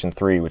PlayStation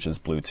 3, which is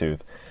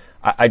Bluetooth,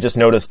 I just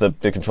noticed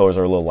the controllers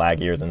are a little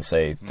laggier than,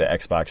 say, the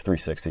Xbox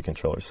 360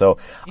 controllers. So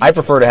I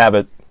prefer to have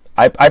it.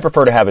 I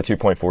prefer to have a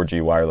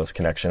 2.4G wireless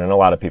connection, and a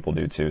lot of people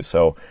do too.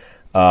 So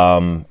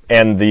and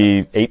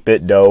the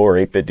 8-bit DO or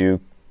 8-bit Do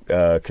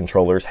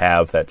controllers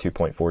have that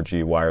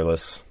 2.4G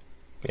wireless,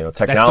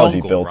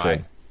 technology built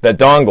in. That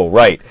dongle,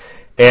 right?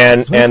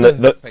 And so and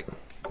the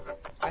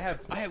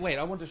wait,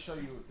 I wanted to show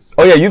you.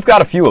 Oh yeah, you've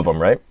got a few of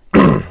them, right?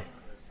 Right,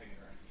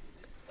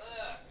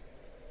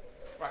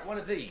 one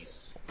of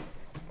these.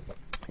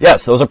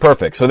 Yes, those are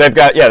perfect. So they've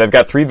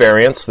got three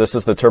variants. This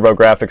is the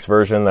TurboGrafx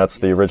version. That's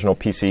the original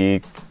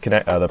PC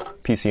the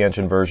PC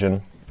Engine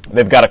version.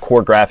 They've got a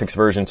Core Graphics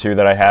version too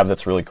that I have.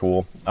 That's really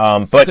cool.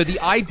 But so the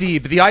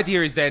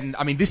idea is then,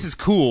 I mean, this is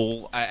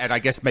cool, and I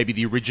guess maybe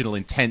the original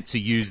intent to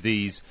use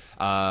these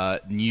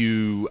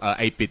new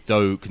 8-bit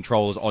DO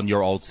controllers on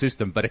your old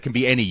system, but it can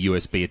be any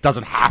USB. It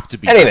doesn't have to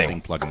be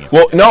anything plugging in.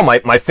 Well, no,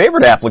 my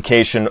favorite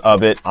application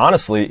of it,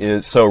 honestly,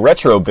 is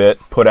Retrobit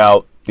put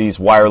out these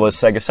wireless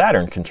Sega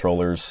Saturn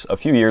controllers a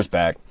few years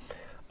back,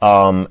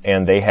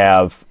 and they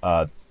have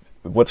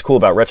what's cool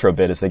about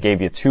Retrobit is they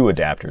gave you 2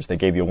 adapters. They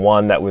gave you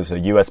one that was a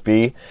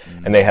USB,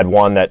 and they had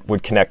one that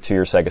would connect to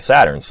your Sega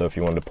Saturn. So if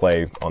you wanted to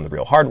play on the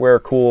real hardware,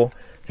 cool.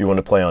 If you want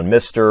to play on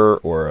Mister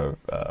or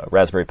a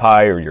Raspberry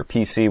Pi or your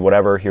PC,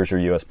 whatever, here's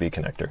your USB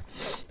connector.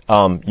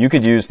 You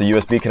could use the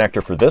USB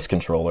connector for this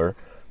controller,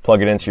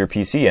 plug it into your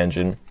PC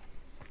engine,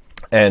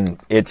 and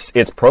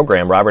it's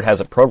programmed. Robert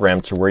has it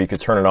programmed to where you could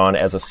turn it on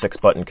as a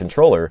 6-button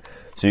controller,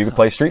 so you could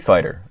play Street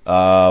Fighter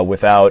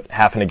without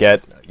having to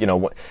get,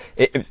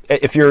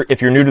 if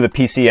you're new to the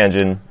PC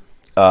engine,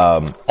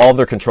 all of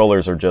their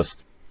controllers are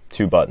just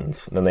 2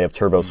 buttons, and then they have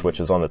turbo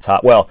switches on the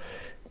top. Well,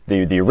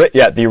 the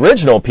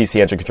original PC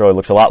Engine controller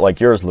looks a lot like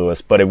yours,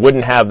 Lewis, but it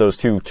wouldn't have those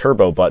 2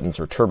 turbo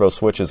buttons or turbo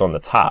switches on the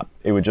top.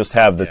 It would just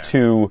have the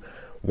 2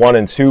 1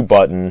 and 2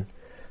 button.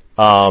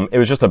 It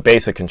was just a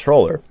basic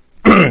controller.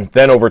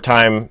 Then over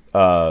time,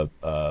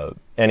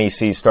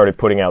 NEC started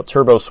putting out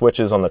turbo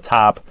switches on the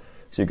top,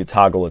 so you could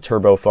toggle a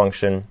turbo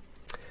function.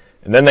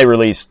 And then they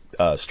released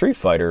Street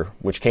Fighter,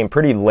 which came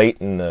pretty late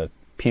in the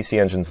PC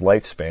Engine's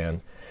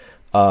lifespan.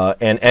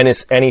 And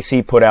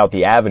NEC put out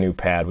the Avenue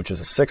Pad, which is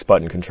a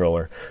 6-button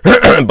controller.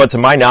 But to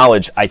my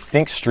knowledge, I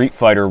think Street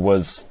Fighter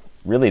was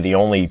really the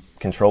only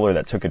controller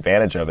that took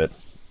advantage of it.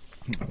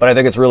 But I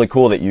think it's really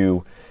cool that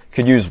you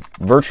could use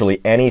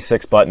virtually any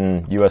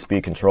 6-button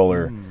USB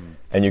controller,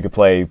 and you could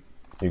play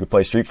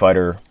Street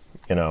Fighter,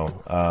 on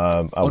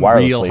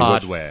wirelessly. Real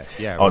hardware.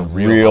 On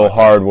real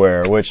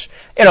hardware, which,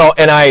 and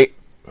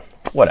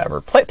whatever.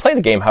 Play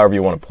the game however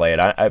you want to play it.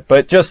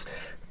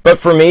 But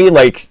for me,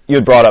 like, you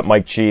had brought up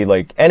Mike G,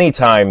 like,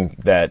 anytime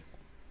that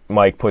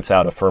Mike puts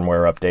out a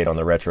firmware update on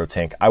the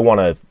RetroTink, I want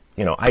to,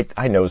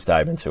 I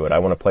nosedive into it. I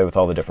want to play with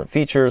all the different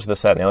features,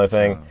 this, that, and the other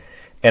thing. Oh.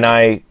 And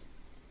I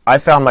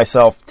found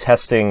myself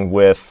testing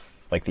with,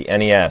 like, the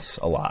NES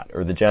a lot,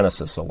 or the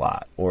Genesis a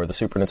lot, or the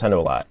Super Nintendo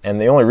a lot.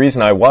 And the only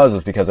reason I was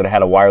is because it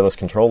had a wireless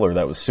controller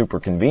that was super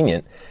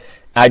convenient.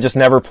 I just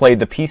never played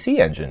the PC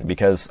Engine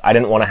because I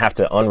didn't want to have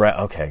to unwrap.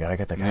 Okay, I gotta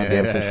get the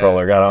goddamn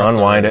controller. Gotta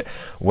unwind it.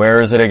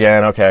 Where is it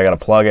again? Okay, I gotta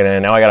plug it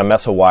in. Now I gotta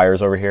mess with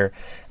wires over here.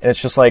 And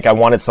it's just like I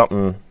wanted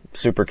something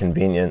super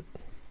convenient.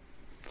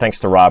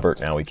 Thanks to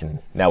Robert, now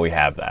we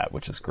have that,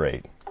 which is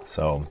great.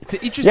 So it's an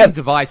interesting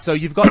device. So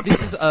you've got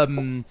this is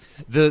the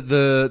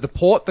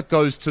port that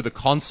goes to the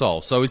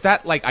console. So is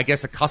that, like, I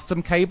guess, a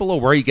custom cable,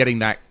 or where are you getting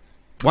that?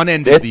 One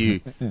end of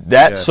the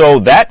So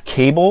that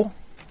cable,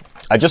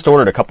 I just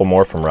ordered a couple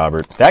more from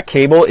Robert. That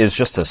cable is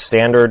just a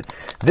standard.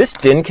 This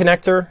DIN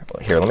connector,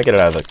 here, let me get it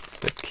out of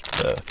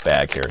the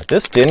bag here.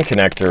 This DIN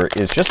connector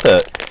is just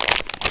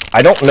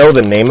I don't know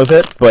the name of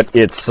it, but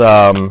it's,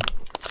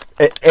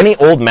 any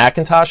old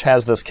Macintosh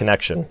has this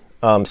connection.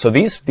 So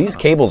these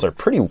cables are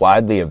pretty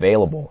widely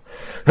available,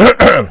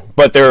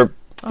 but they're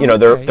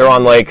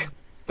on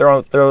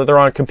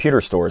computer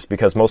stores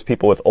because most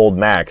people with old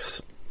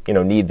Macs,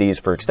 need these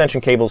for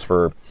extension cables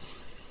for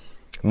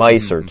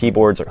mice or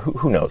keyboards or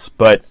who knows.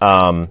 But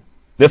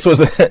this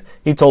was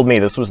he told me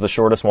this was the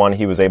shortest one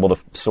he was able to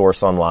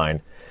source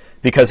online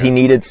because he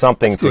needed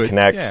something to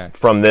connect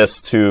from this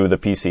to the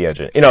PC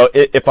Engine.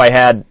 If I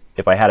had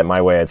it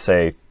my way, I'd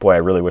say, boy, I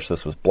really wish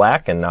this was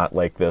black and not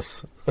like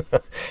this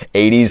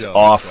 80s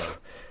off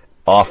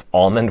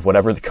almond,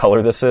 whatever the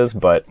color this is.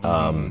 But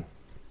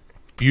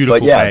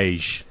beautiful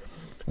beige.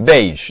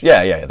 Beige,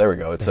 yeah. There we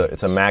go.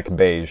 It's a Mac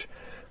beige.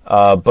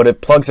 But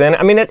it plugs in.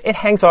 I mean, it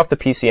hangs off the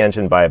PC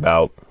Engine by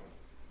about,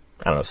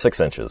 6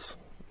 inches.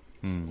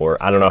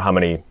 Or I don't know how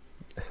many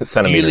centimeters that is for you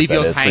guys. Do you leave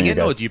yours hanging,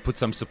 or do you put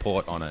some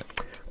support on it?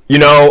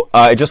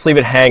 I just leave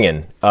it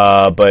hanging.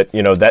 But,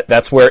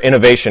 that's where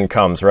innovation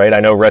comes, right?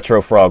 I know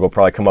Retro Frog will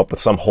probably come up with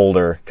some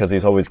holder because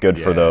he's always good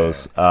for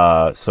those.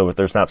 So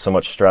there's not so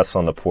much stress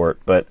on the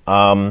port. But,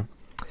 I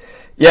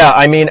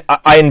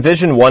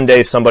envision one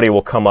day somebody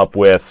will come up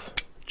with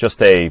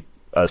just a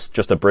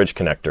bridge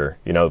connector,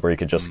 where you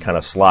could just kind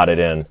of slot it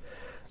in.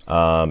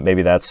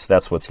 Maybe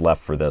that's what's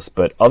left for this.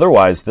 But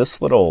otherwise,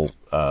 this little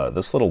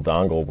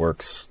dongle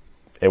works.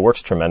 It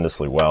works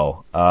tremendously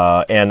well.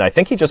 And I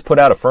think he just put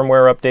out a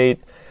firmware update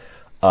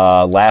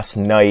last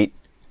night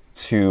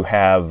to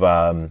have.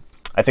 I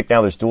think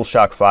now there's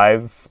DualShock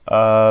 5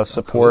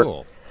 support.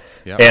 Cool.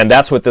 Yep. And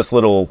that's what this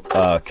little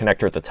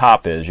connector at the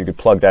top is. You could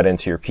plug that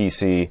into your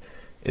PC.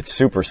 It's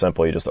super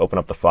simple. You just open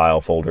up the file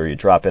folder, you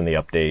drop in the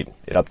update,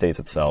 it updates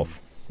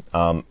itself.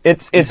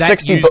 It's is that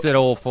 60 used at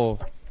all for?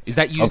 Is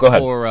that used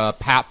for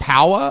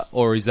power,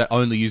 or is that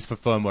only used for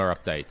firmware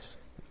updates?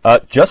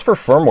 Just for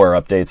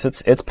firmware updates.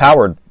 It's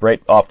powered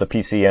right off the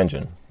PC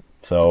Engine.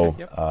 So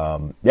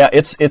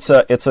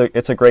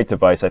it's a great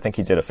device. I think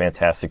he did a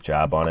fantastic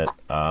job on it.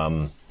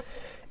 And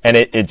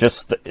it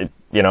just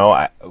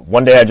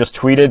one day I just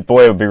tweeted,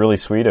 boy, it would be really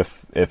sweet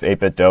if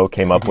 8-Bit Do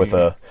came up with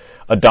a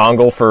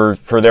dongle for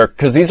their,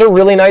 because these are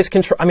really nice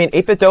control. I mean,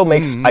 8-Bit Do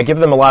makes, I give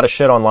them a lot of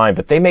shit online,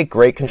 but they make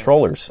great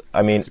controllers.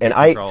 I mean,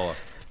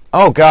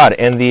 oh God,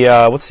 and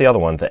the, what's the other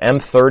one? The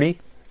M30,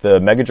 the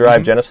Mega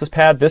Drive Genesis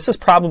pad. This is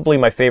probably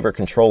my favorite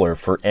controller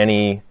for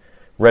any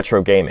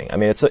retro gaming. I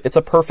mean, it's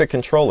a perfect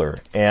controller,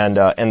 and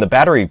the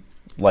battery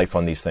life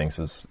on these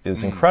things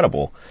is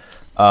incredible.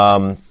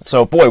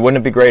 So, boy,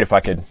 wouldn't it be great if I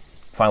could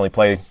finally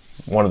play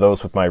one of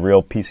those with my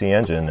real PC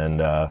engine?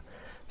 And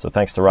so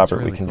thanks to Robert,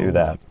 really we can cool. do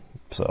that.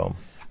 So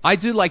I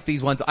do like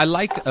these ones. I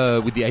like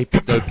with the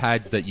 8BitDo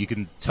pads that you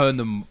can turn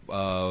them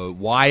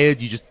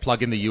wired. You just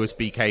plug in the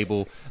USB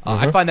cable.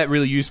 I find that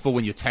really useful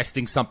when you're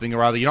testing something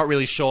or other. You're not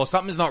really sure.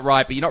 Something's not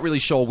right, but you're not really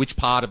sure which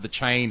part of the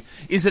chain.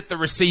 Is it the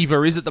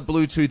receiver? Is it the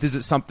Bluetooth? Is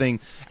it something?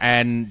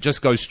 And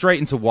just go straight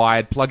into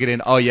wired, plug it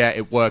in. Oh, yeah,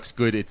 it works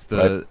good. It's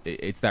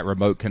it's that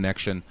remote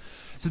connection.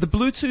 So the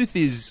Bluetooth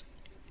is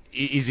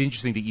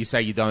interesting that you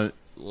say you don't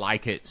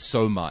like it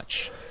so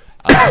much.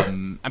 I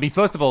mean,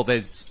 first of all,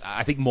 there's,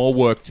 I think, more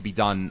work to be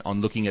done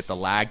on looking at the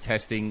lag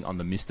testing on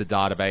the MR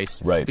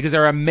database. Right. Because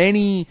there are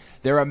many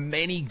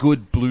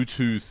good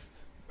Bluetooth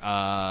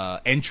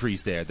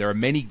entries there. There are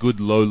many good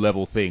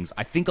low-level things.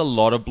 I think a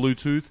lot of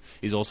Bluetooth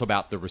is also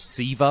about the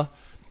receiver.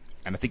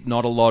 And I think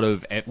not a lot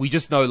of... We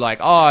just know, like,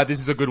 oh,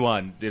 this is a good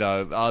one. You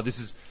know, this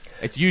is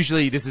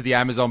the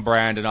Amazon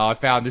brand, and I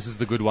found this is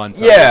the good one,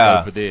 so I'll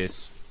go for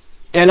this.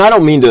 And I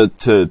don't mean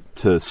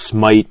to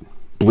smite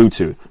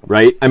Bluetooth,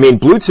 right? I mean,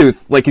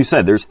 Bluetooth, like you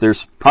said,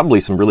 there's probably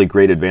some really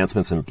great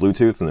advancements in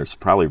Bluetooth, and there's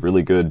probably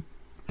really good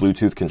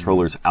Bluetooth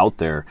controllers out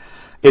there.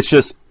 It's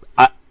just,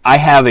 I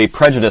have a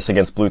prejudice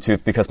against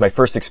Bluetooth because my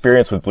first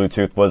experience with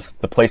Bluetooth was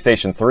the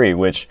PlayStation 3,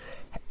 which,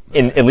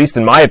 at least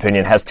in my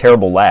opinion, has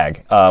terrible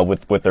lag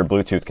with their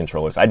Bluetooth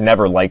controllers. I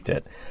never liked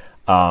it.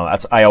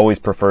 I always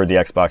preferred the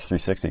Xbox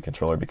 360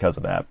 controller because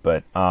of that.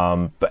 But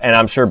and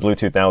I'm sure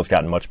Bluetooth now has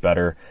gotten much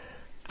better.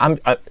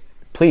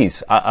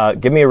 Please,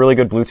 give me a really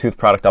good Bluetooth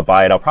product. I'll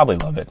buy it. I'll probably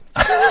love it.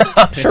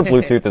 I'm sure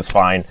Bluetooth is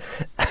fine.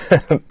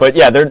 But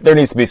yeah, there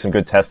needs to be some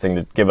good testing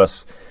to give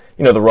us,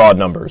 the raw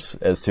numbers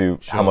as to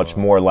how much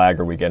more lag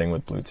are we getting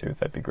with Bluetooth.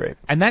 That'd be great.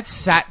 And that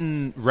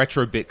Saturn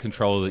Retrobit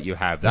controller that you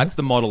have, that's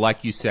the model,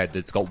 like you said,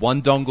 that's got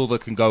one dongle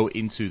that can go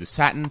into the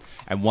Saturn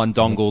and one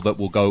dongle that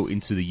will go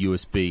into the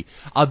USB.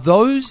 Are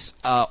those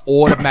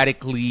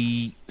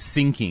automatically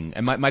syncing?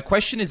 And my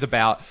question is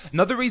about,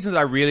 another reason that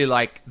I really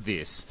like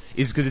this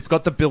is because it's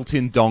got the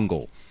built-in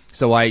dongle.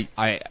 So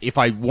if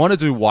I want to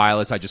do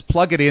wireless, I just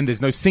plug it in. There's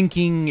no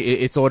syncing.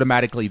 It's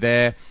automatically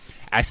there.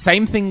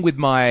 Same thing with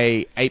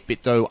my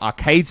 8BitDo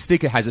arcade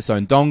stick. It has its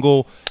own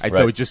dongle, and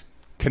so it just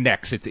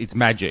connects. It's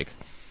magic.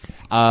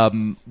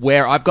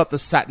 Where I've got the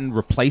Saturn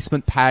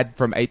replacement pad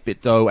from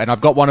 8BitDo, and I've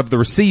got one of the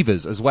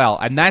receivers as well,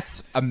 and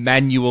that's a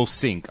manual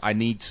sync. I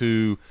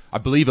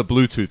believe, a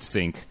Bluetooth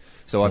sync.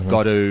 So I've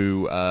got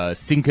to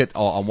sync it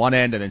on one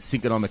end and then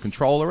sync it on the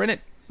controller, and it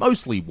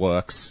mostly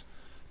works.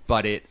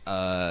 But it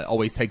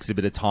always takes a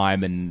bit of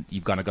time, and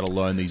you've kind of got to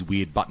learn these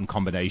weird button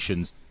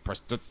combinations. Press,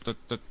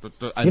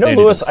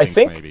 Lewis, I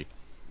think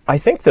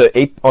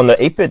on the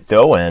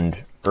 8BitDo end,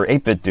 or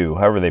 8BitDo,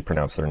 however they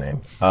pronounce their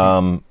name,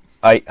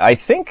 I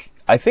think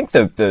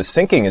the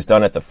syncing is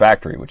done at the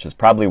factory, which is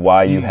probably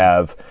why you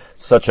have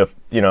such a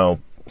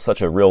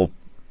real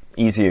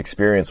easy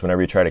experience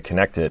whenever you try to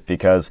connect it,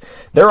 because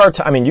there are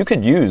you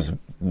could use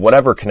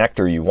whatever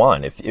connector you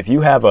want. If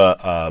you have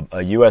a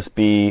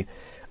USB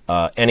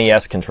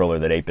NES controller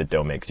that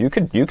 8BitDo makes, you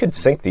could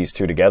sync these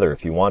two together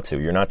if you want to.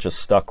 You're not just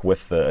stuck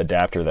with the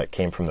adapter that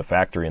came from the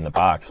factory in the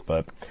box.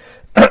 But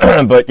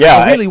but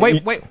yeah, really,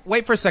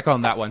 wait for a second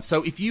on that one.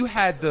 So if you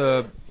had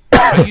are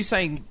you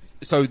saying,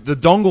 so the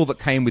dongle that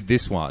came with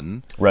this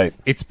one, right?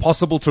 It's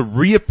possible to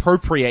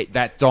reappropriate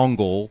that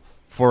dongle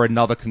for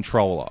another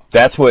controller.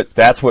 That's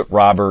what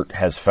Robert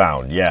has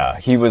found. Yeah,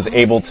 he was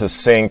able to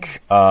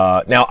sync.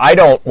 Now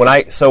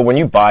when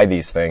you buy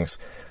these things,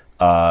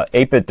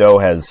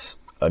 8BitDo has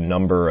a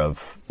number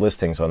of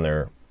listings on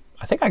there.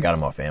 I think I got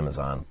them off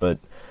Amazon, but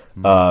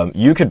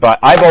you could buy.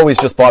 I've always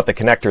just bought the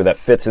connector that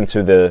fits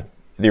into the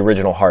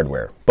original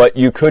hardware, but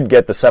you could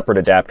get the separate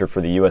adapter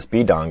for the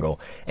USB dongle,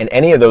 and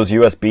any of those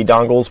USB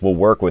dongles will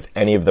work with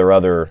any of their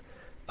other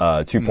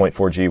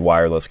 2.4G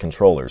wireless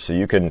controllers. So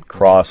you can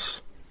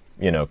cross,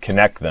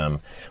 connect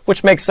them,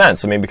 which makes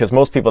sense. I mean, because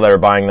most people that are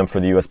buying them for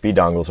the USB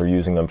dongles are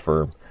using them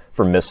for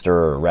MR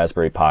or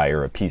Raspberry Pi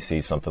or a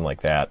PC, something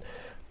like that.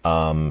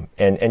 And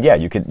yeah,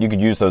 you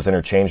could use those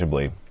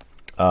interchangeably.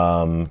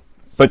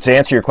 But to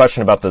answer your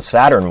question about the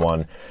Saturn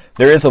one,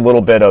 there is a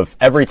little bit of,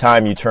 every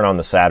time you turn on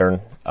the Saturn,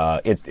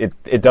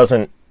 it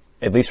doesn't,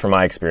 at least from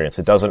my experience,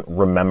 it doesn't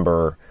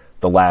remember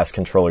the last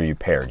controller you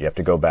paired. You have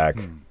to go back.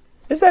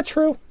 Is that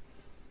true?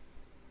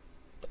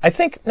 I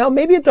think, no,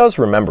 maybe it does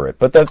remember it,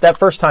 but that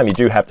first time you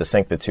do have to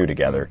sync the two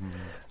together.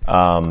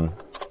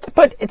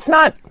 But it's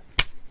not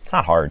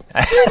hard.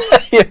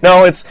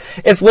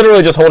 It's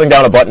literally just holding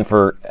down a button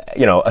for,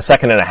 a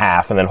second and a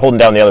half, and then holding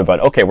down the other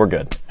button. Okay, we're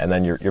good. And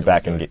then you're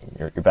back in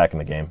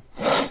the game.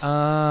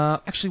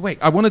 Actually, wait.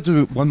 I want to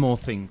do one more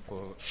thing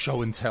for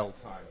show and tell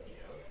time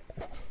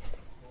here.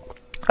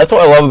 That's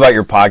what I love about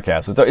your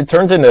podcast. It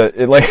turns into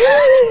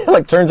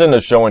turns into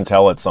show and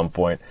tell at some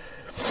point.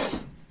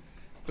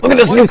 Look at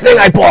this new thing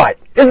I bought.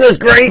 Isn't this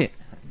great?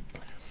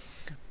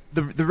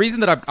 the reason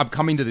that I'm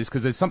coming to this,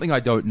 because there's something I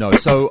don't know.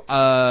 So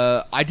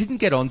I didn't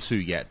get onto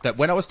yet that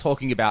when I was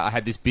talking about I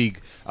had this big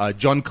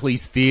John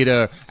Cleese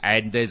theater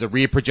and there's a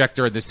rear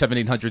projector and there's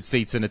 1,700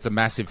 seats and it's a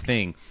massive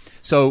thing.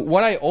 So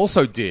what I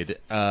also did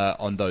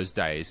on those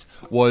days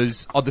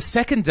was on the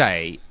second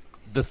day,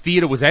 the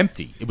theater was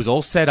empty. It was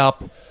all set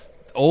up.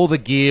 All the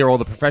gear, all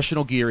the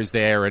professional gear is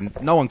there, and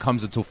no one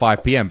comes until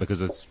 5 p.m.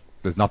 because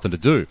there's nothing to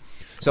do.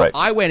 So Right.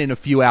 I went in a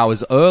few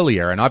hours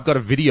earlier, and I've got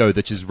a video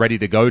that is ready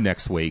to go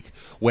next week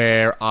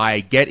where I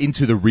get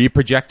into the rear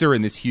projector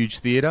in this huge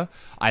theater.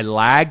 I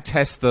lag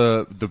test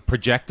the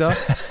projector.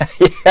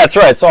 That's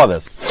right. I saw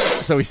this.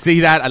 So we see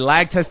that. I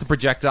lag test the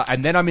projector,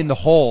 and then I'm in the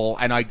hall,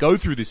 and I go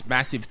through this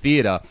massive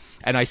theater,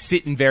 and I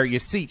sit in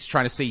various seats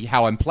trying to see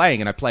how I'm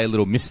playing, and I play a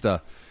little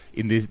Mister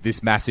in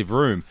this massive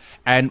room.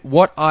 And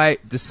what I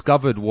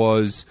discovered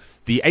was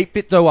the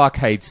 8BitDo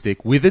arcade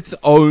stick with its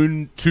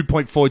own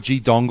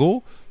 2.4G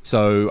dongle.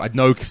 So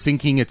no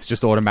syncing, it's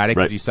just automatic,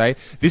 Right. as you say.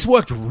 This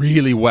worked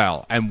really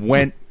well and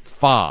went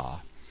far.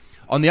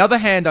 On the other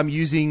hand, I'm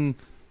using...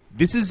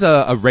 This is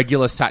a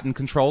regular Saturn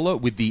controller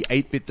with the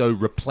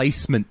 8BitDo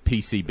replacement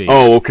PCB.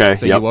 Oh, okay.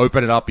 So Yep. you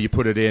open it up, you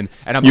put it in,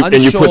 and I'm And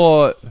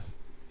unsure...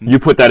 you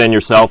put that in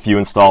yourself. You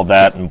installed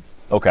that, and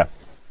okay.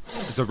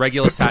 It's a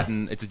regular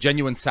Saturn. It's a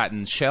genuine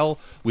Saturn shell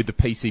with the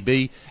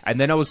PCB. And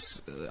then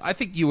I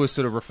think you were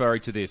sort of referring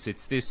to this.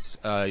 It's this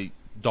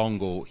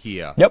dongle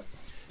here. Yep.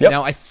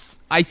 Now,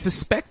 I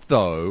suspect,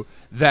 though,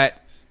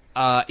 that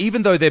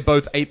even though they're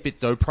both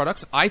 8BitDo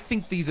products, I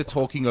think these are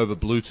talking over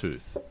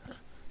Bluetooth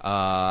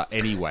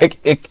anyway.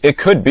 It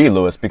could be,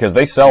 Lewis, because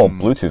they sell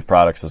Bluetooth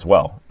products as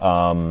well.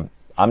 I'm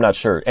not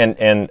sure.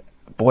 And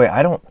boy,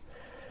 I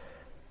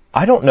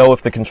don't know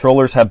if the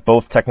controllers have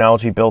both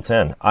technology built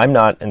in. I'm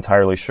not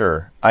entirely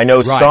sure. I know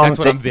Right, some... that's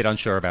what I'm a bit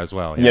unsure about as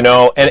well. Yeah. You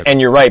know,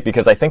 and you're right,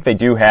 because I think they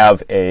do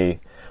have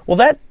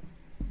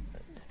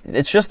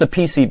it's just the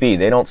PCB.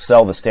 They don't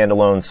sell the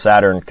standalone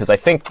Saturn, because I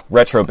think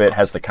Retrobit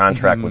has the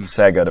contract with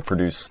Sega to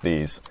produce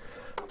these.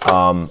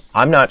 I'm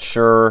not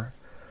sure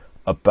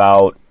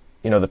about,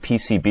 the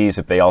PCBs,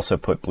 if they also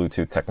put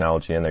Bluetooth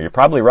technology in there. You're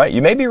probably right.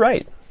 You may be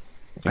right.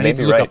 I need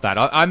to look up that.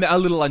 I'm a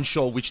little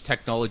unsure which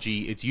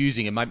technology it's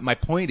using. And my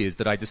point is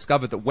that I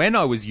discovered that when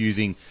I was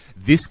using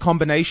this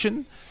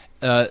combination,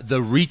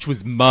 the reach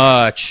was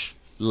much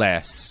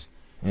less.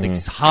 Like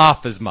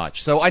half as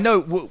much. So I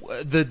know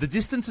the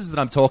distances that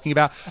I'm talking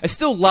about are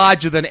still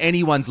larger than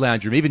anyone's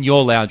lounge room, even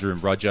your lounge room,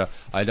 Roger.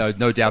 I know,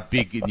 no doubt,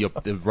 big in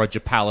the Roger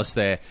Palace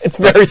there. It's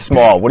very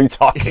small. What are you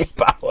talking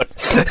about?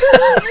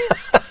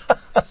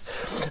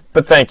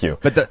 But thank you.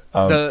 But the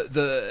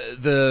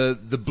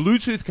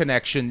Bluetooth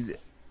connection,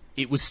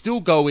 it was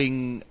still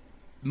going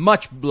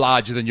much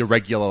larger than your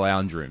regular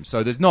lounge room.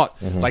 So there's not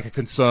like a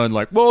concern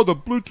like, well, the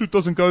Bluetooth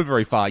doesn't go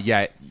very far.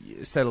 Yeah,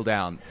 settle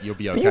down, you'll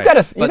be okay. You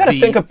gotta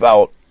think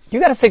about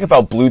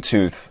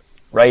Bluetooth,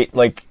 right?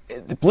 Like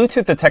the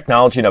Bluetooth, the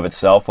technology in of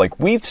itself, like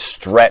we've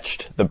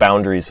stretched the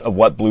boundaries of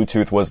what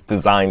Bluetooth was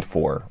designed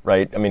for,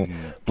 right? I mean,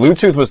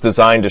 Bluetooth was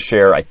designed to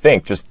share, I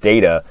think, just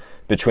data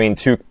between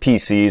two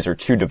PCs or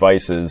two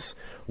devices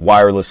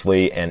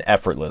wirelessly and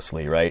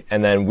effortlessly, right?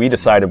 And then we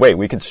decided, wait,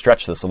 we could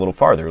stretch this a little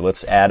farther.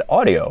 Let's add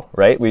audio,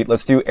 right?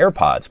 Let's do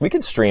AirPods. We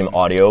could stream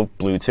audio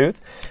Bluetooth.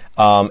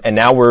 And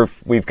now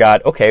we've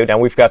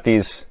got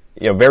these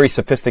very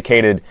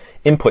sophisticated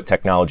input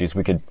technologies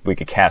we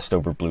could cast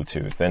over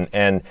Bluetooth.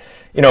 And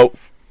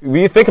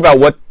when you think about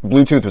what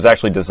Bluetooth was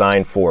actually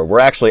designed for, we're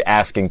actually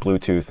asking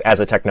Bluetooth as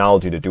a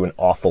technology to do an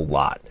awful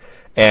lot.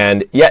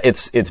 And yeah,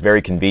 it's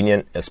very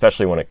convenient,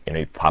 especially when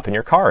you pop in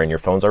your car and your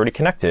phone's already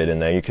connected,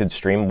 and then you could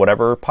stream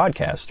whatever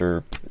podcast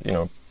or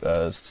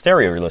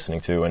stereo you're listening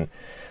to.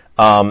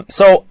 And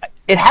so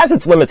it has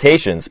its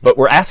limitations, but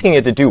we're asking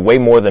it to do way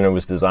more than it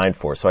was designed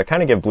for. So I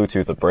kind of give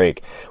Bluetooth a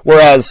break.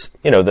 Whereas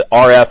the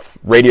RF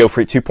Radio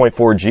Free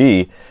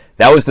 2.4G,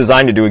 that was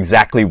designed to do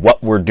exactly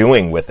what we're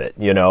doing with it,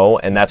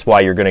 and that's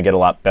why you're going to get a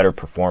lot better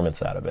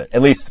performance out of it.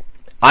 At least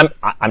I'm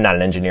not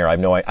an engineer.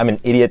 I'm an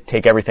idiot.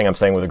 Take everything I'm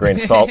saying with a grain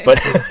of salt. But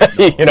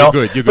You're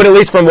good. But at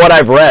least from what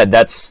I've read,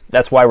 that's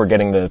why we're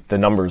getting the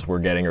numbers we're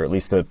getting, or at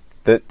least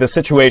the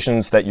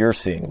situations that you're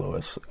seeing,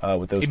 Lewis,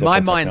 with those different technologies.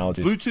 In my mind,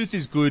 Bluetooth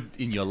is good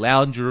in your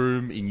lounge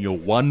room, in your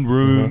one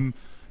room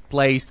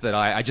place. That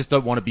I just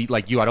don't want to be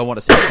like you. I don't want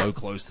to sit so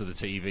close to the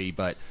TV,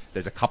 but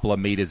there's a couple of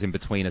meters in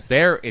between us.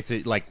 There, it's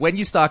like when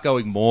you start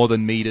going more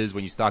than meters,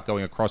 when you start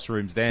going across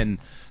rooms, then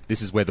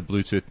this is where the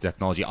Bluetooth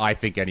technology, I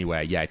think,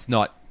 anyway. Yeah, it's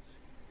not.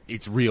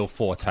 It's real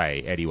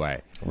forte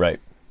anyway. Right.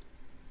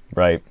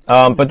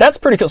 But that's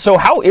pretty cool. So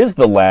how is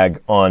the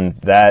lag on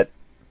that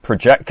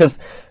project? Because,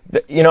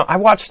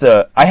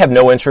 I have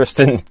no interest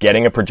in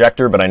getting a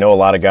projector, but I know a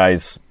lot of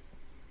guys,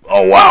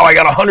 oh, wow, I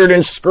got a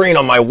 100-inch screen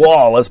on my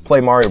wall. Let's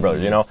play Mario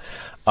Brothers,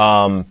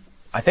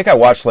 I think I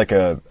watched like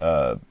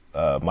a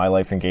My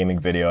Life in Gaming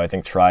video. I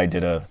think Tri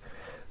did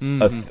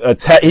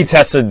he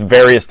tested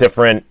various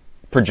different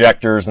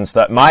projectors and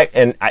stuff.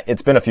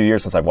 It's been a few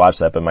years since I've watched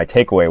that, but my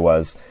takeaway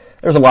was,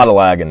 there's a lot of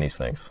lag in these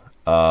things.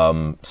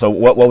 So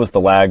what was the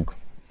lag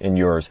in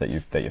yours that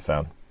you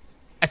found?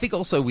 I think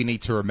also we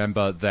need to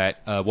remember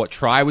that what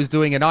Tri was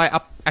doing, and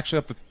actually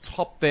up the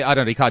top there, I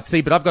don't know, you can't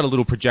see, but I've got a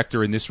little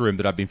projector in this room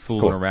that I've been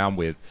fooling around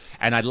with,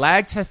 and I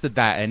lag tested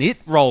that, and it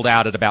rolled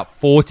out at about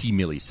 40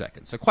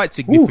 milliseconds, so quite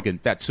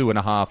significant, about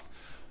 2.5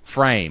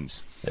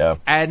 frames. Yeah.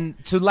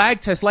 And to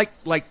lag test,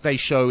 like they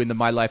show in the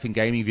My Life in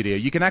Gaming video,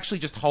 you can actually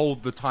just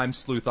hold the Time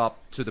Sleuth up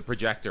to the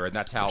projector, and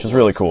that's how Which is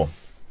really cool.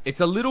 It's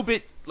a little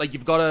bit like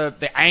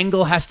the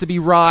angle has to be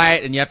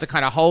right, and you have to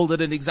kind of hold it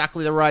in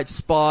exactly the right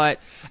spot,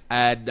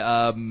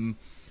 and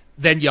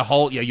then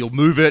you'll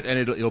move it,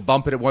 and it'll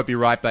bump it. It won't be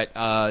right,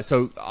 but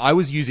so I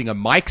was using a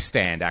mic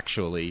stand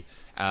actually,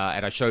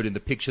 and I showed in the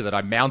picture that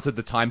I mounted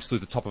the Time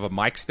Sleuth at the top of a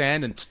mic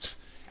stand, and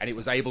it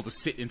was able to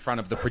sit in front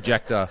of the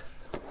projector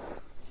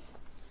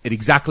at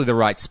exactly the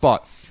right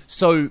spot.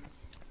 So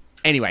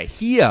anyway,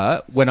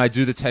 here when I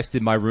do the test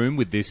in my room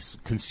with this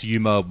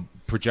consumer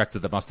projector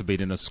that must have been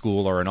in a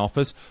school or an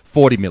office,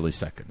 40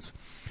 milliseconds.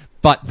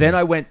 But then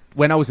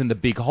when I was in the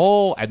big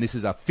hall, and this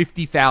is a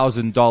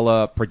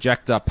 $50,000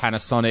 projector,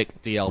 Panasonic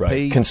DLP.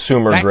 Right.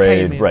 Consumer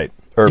grade, right.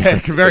 Or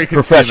very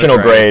professional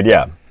grade,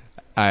 yeah.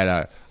 I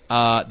know.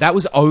 That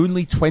was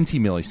only 20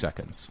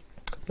 milliseconds.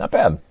 Not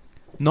bad.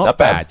 Not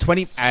bad.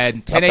 20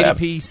 and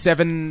 1080p,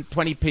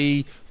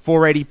 720p,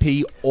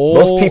 480p, all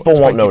most people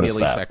won't 20 notice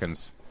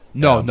milliseconds. That.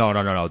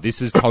 No.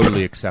 This is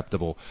totally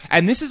acceptable.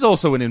 And this is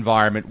also an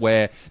environment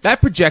where that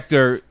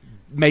projector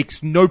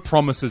makes no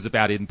promises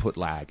about input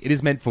lag. It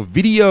is meant for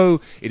video.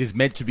 It is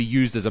meant to be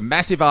used as a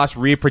massive-ass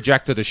rear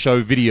projector to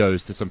show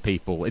videos to some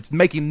people. It's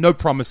making no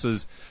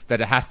promises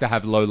that it has to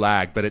have low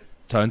lag, but it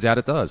turns out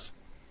it does.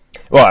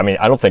 Well, I mean,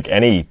 I don't think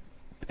any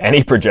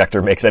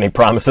projector makes any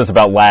promises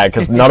about lag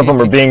because none of them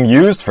are being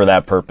used for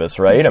that purpose,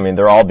 right? I mean,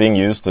 they're all being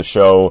used to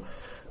show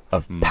a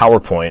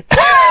PowerPoint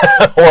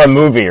or a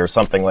movie or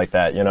something like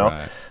that, you know?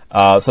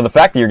 Right. So the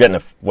fact that you're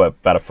getting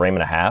about a frame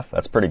and a half,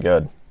 that's pretty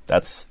good.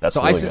 That's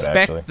so really I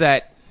suspect good,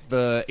 actually.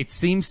 that it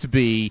seems to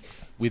be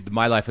with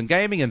My Life in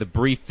Gaming and the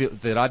brief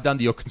that I've done,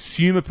 your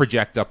consumer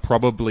projector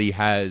probably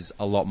has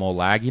a lot more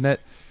lag in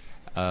it.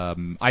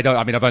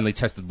 I've only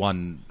tested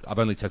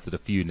a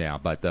few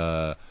now,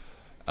 but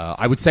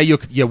I would say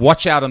you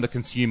watch out on the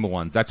consumer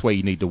ones. That's where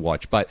you need to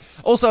watch. But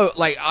also,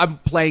 like, I'm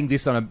playing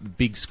this on a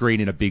big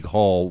screen in a big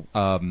hall.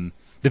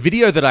 The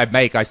video that I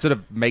make, I sort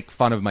of make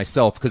fun of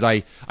myself because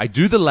I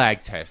do the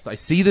lag test. I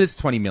see that it's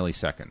 20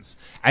 milliseconds.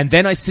 And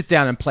then I sit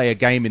down and play a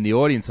game in the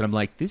audience, and I'm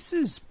like, this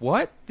is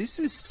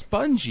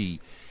spongy.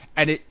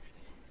 And it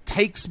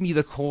takes me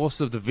the course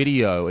of the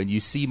video, and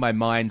you see my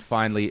mind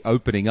finally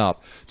opening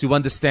up to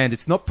understand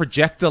it's not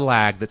projector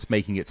lag that's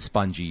making it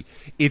spongy.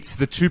 It's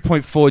the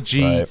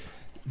 2.4G... Right.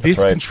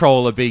 This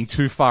controller being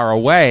too far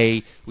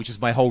away, which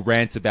is my whole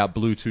rant about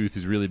Bluetooth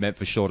is really meant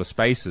for shorter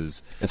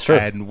spaces. It's true.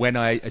 And when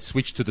I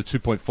switched to the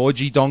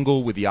 2.4G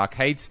dongle with the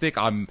arcade stick,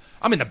 I'm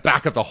in the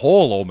back of the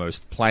hall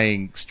almost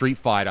playing Street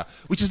Fighter,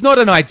 which is not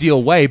an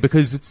ideal way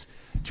because it's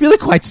really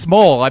quite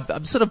small.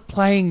 I'm sort of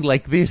playing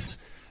like this.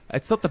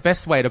 It's not the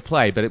best way to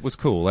play, but it was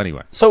cool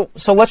anyway. So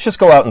let's just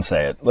go out and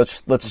say it.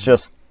 Let's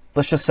just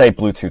say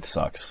Bluetooth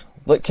sucks.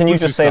 Can you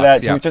just say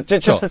that? Yeah. It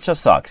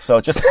just sucks. So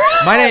just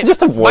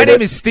just avoid My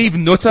name is Steve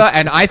Nutter,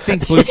 and I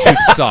think Bluetooth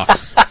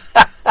sucks.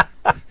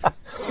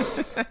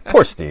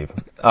 Poor Steve.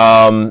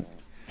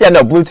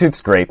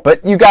 Bluetooth's great,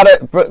 but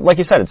like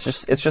you said,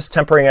 it's just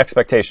tempering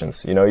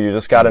expectations. You know, you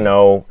just got to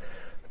know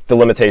the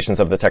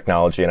limitations of the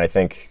technology, and I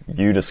think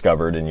you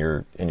discovered in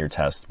your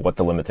test what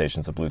the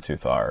limitations of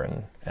Bluetooth are,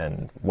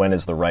 and when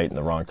is the right and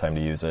the wrong time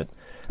to use it.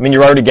 I mean,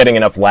 you're already getting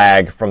enough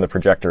lag from the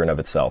projector in of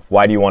itself.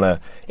 Why do you want to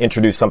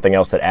introduce something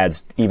else that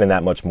adds even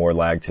that much more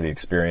lag to the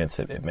experience?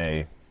 It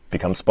may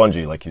become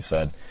spongy, like you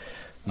said.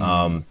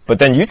 But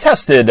then you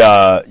tested,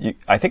 I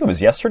think it was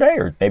yesterday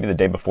or maybe the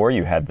day before,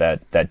 you had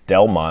that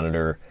Dell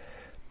monitor,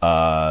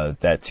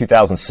 that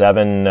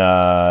 2007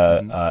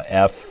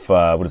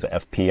 what is it,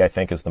 FP, I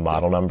think is the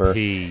model number.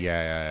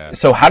 Yeah.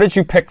 So how did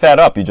you pick that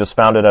up? You just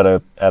found it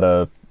at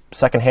a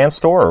secondhand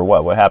store, or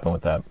what? What happened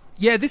with that?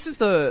 Yeah, this is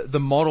the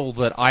model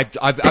that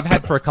I've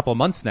had for a couple of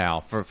months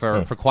now,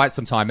 for quite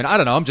some time. And I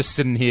don't know, I'm just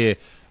sitting here.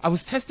 I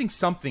was testing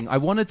something. I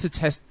wanted to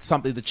test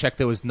something to check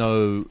there was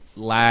no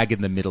lag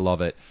in the middle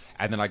of it.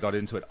 And then I got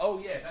into it. Oh,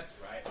 yeah, that's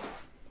right.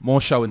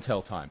 More show and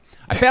tell time.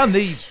 I found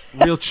these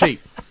real cheap.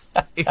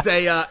 It's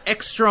a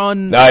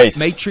Extron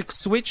matrix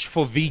switch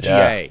for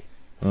VGA.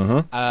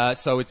 Yeah.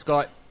 So it's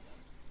got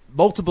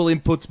multiple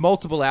inputs,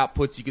 multiple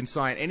outputs. You can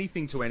assign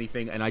anything to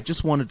anything. And I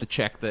just wanted to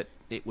check that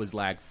it was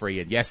lag-free,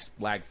 and yes,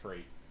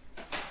 lag-free.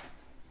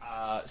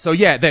 So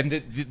yeah,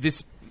 then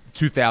this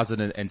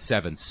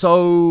 2007.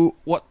 So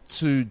what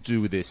to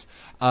do with this?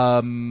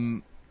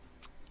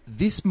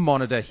 This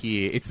monitor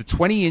here, it's the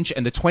 20-inch,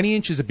 and the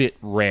 20-inch is a bit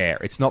rare.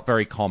 It's not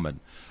very common.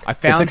 I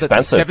found that the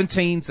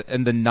 17s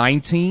and the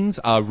 19s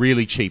are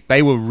really cheap.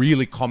 They were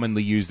really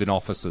commonly used in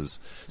offices.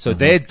 So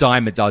they're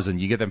dime a dozen.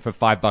 You get them for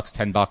 $5,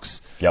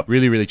 $10. Yep.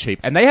 Really, really cheap.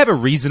 And they have a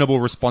reasonable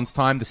response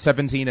time. The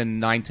 17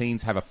 and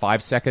 19s have a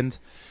 5-second.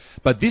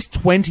 But this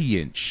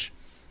 20-inch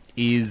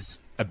is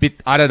a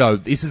bit, I don't know,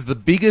 this is the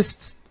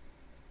biggest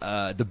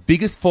the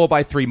biggest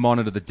 4x3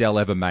 monitor that Dell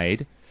ever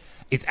made.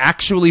 It's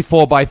actually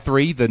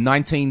 4x3. The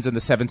 19s and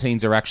the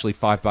 17s are actually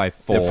 5x4.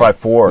 Yeah,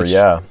 5.4,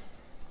 yeah.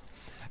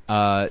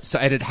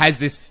 And it has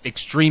this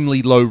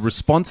extremely low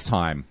response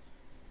time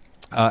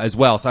as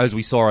well. So as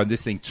we saw on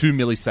this thing, 2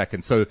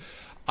 milliseconds. So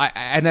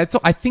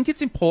I think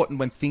it's important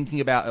when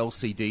thinking about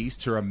LCDs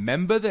to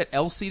remember that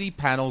LCD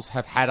panels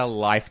have had a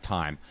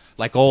lifetime,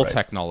 like all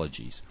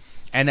technologies.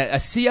 And a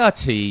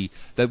CRT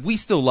that we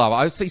still love,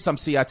 I see some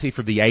CRT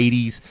from the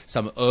 80s,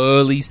 some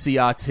early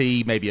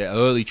CRT, maybe an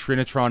early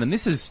Trinitron, and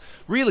this is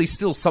really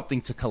still something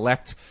to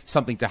collect,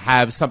 something to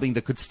have, something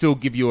that could still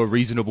give you a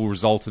reasonable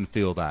result and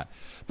feel that.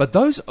 But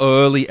those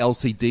early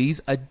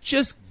LCDs are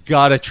just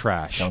gutter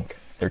trash. Junk.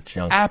 They're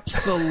junk.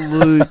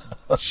 Absolute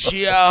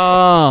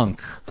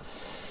junk.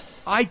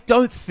 I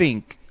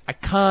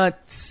can't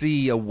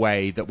see a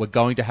way that we're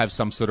going to have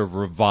some sort of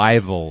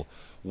revival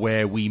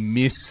where we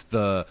miss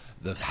the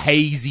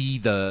hazy,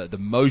 the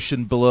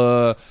motion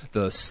blur,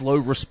 the slow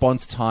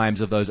response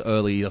times of those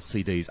early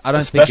LCDs. I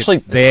don't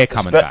think they're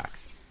coming back.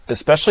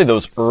 Especially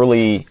those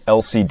early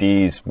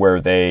LCDs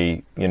where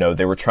they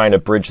were trying to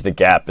bridge the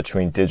gap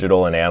between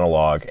digital and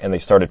analog, and they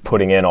started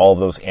putting in all of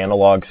those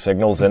analog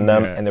signals in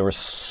them, and there was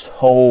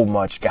so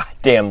much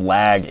goddamn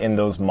lag in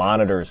those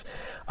monitors.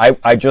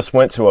 I just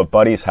went to a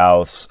buddy's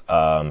house.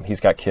 He's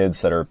got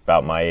kids that are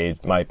about my age,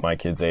 my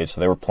kids' age,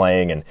 so they were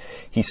playing, and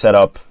he set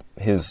up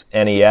his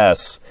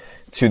NES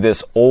to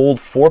this old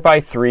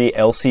 4x3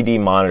 LCD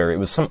monitor. It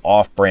was some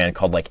off-brand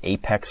called like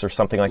Apex or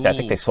something like that. I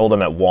think they sold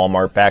them at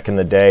Walmart back in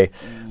the day.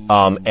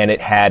 And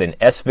it had an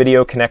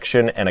S-video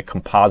connection and a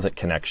composite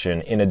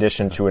connection in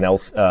addition to a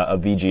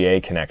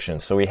VGA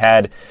connection. So he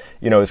had,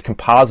 his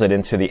composite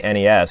into the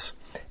NES.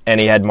 And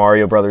he had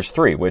Mario Brothers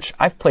 3, which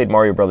I've played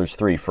Mario Brothers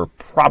 3 for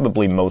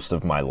probably most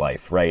of my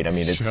life, right? I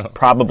mean, it's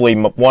probably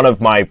one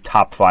of my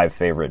top 5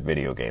 favorite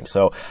video games.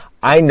 So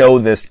I know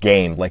this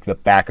game like the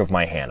back of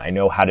my hand. I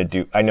know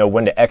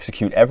when to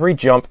execute every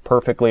jump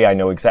perfectly. I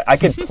know I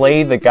could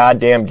play the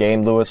goddamn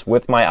game, Lewis,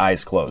 with my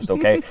eyes closed,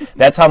 okay?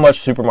 That's how much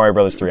Super Mario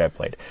Brothers 3 I've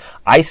played.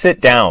 I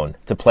sit down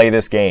to play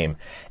this game,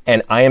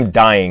 and I am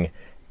dying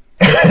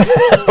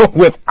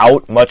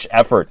without much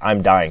effort.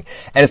 I'm dying.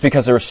 And it's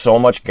because there's so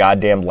much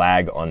goddamn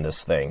lag on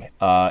this thing.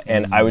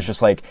 And I was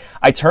just like,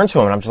 I turned to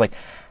him and I'm just like,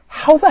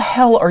 how the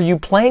hell are you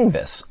playing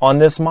this on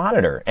this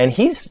monitor? And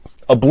he's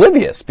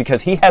oblivious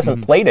because he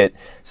hasn't played it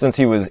since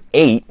he was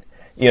 8,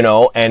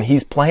 and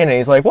he's playing and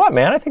he's like, what,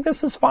 man? I think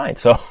this is fine.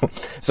 So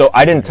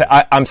I didn't,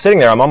 I'm sitting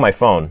there, I'm on my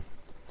phone.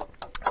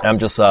 And I'm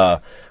just,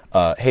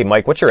 hey,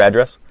 Mike, what's your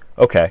address?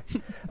 Okay.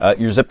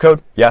 Your zip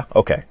code? Yeah.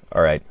 Okay.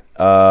 All right.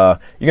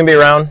 You gonna be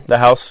around the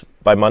house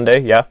by Monday?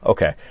 Yeah?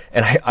 Okay.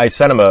 And I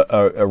sent him a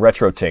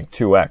RetroTink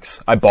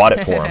 2X. I bought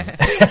it for him.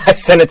 I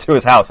sent it to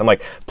his house. I'm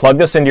like, plug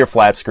this into your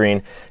flat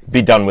screen,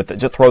 be done with it.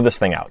 Just throw this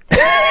thing out.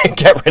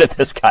 Get rid of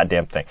this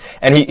goddamn thing.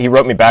 And he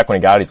wrote me back when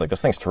he got it. He's like,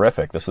 this thing's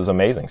terrific. This is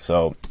amazing.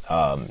 So,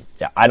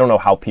 I don't know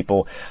how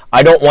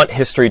I don't want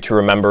history to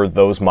remember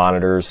those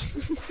monitors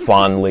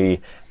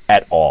fondly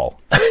at all.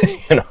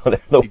 They're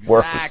the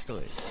worst.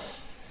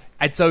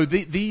 And so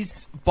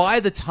these,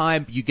 by the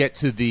time you get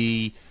to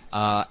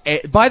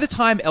by the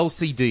time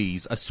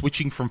LCDs are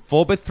switching from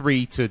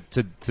 4x3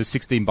 to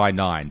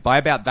 16:9, by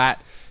about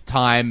that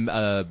time,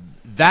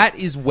 that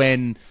is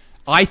when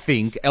I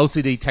think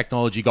LCD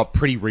technology got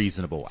pretty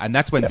reasonable. And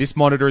that's when this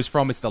monitor is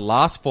from. It's the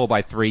last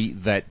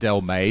 4x3 that Dell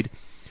made,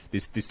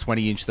 this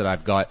 20-inch that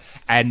I've got.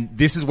 And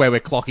this is where we're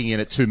clocking in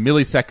at 2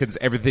 milliseconds.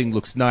 Everything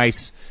looks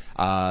nice.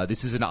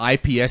 This is an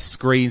IPS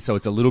screen, so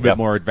it's a little bit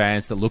more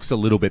advanced. It looks a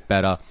little bit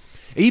better.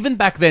 Even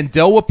back then,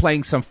 Dell were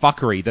playing some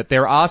fuckery that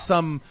there are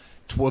some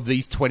of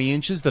these 20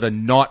 inches that are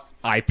not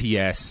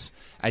IPS,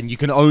 and you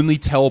can only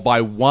tell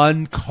by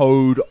one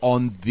code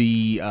on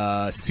the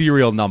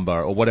serial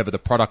number or whatever the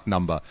product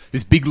number,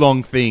 this big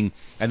long thing,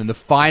 and then the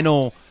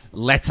final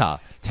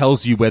letter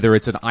tells you whether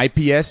it's an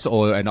IPS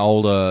or an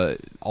older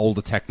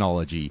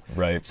technology.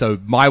 Right. So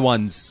my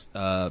one's,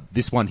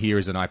 this one here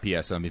is an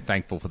IPS, and I'm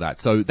thankful for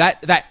that. So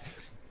that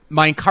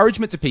my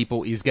encouragement to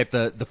people is get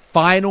the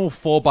final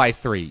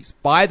 4x3s.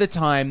 By the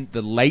time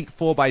the late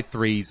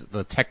 4x3s,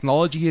 the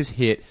technology has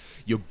hit,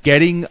 you're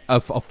getting a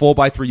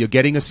 4x3, you're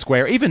getting a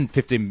square, even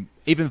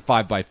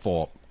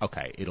 5x4.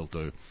 Okay, it'll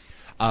do.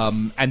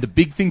 And the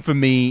big thing for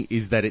me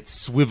is that it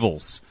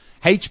swivels.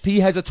 HP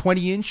has a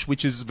 20-inch,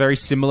 which is very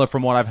similar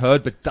from what I've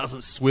heard, but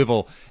doesn't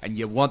swivel. And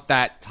you want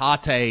that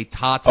Tate.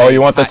 Oh, you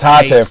want the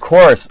Tate, of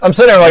course. I'm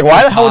sitting there like,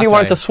 why the hell do you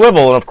want it to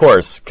swivel? And of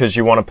course, because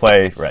you want to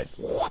play, right.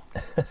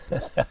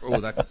 Oh,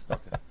 that's...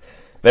 Okay.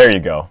 There you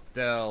go.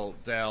 Dell,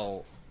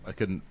 I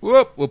can...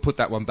 Whoop, we'll put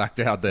that one back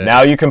down there.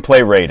 Now you can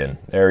play Raiden.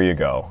 There you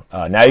go.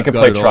 Now you can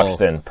play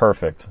Truxton.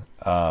 Perfect.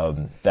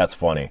 That's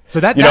funny. So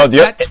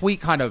that tweet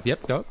kind of...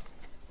 Yep, go.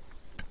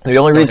 The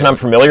only reason I'm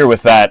familiar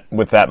with that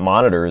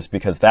monitor is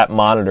because that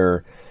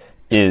monitor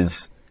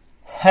is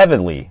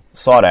heavily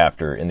sought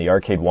after in the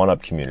Arcade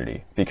 1-Up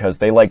community, because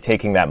they like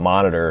taking that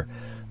monitor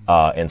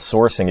and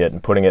sourcing it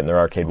and putting it in their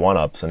Arcade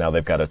 1-Ups, and now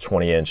they've got a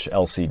 20-inch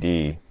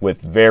LCD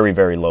with very,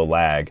 very low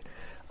lag,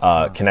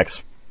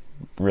 connects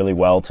really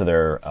well to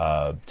their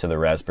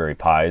Raspberry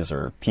Pis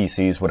or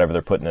PCs, whatever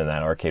they're putting in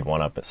that Arcade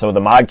 1-Up. So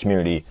the mod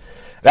community,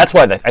 that's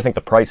why I think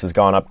the price has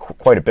gone up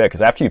quite a bit,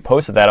 because after you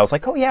posted that, I was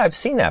like, oh yeah, I've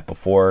seen that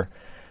before.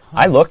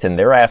 I looked, and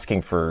they're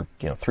asking for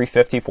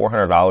 $350,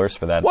 $400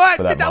 for that. What?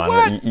 For that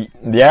What?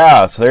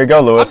 Yeah, so there you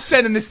go, Lewis. I'm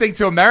sending this thing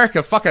to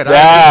America. Fuck it.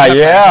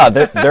 Yeah.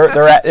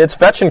 It's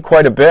fetching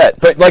quite a bit.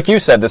 But like you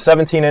said, the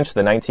 17-inch,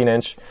 the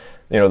 19-inch,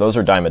 those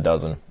are dime a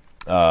dozen.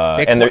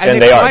 They're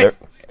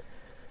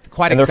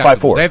quite and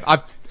acceptable. They're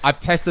 5.4. I've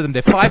tested them.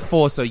 They're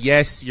 5.4, so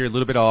yes, you're a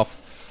little bit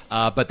off,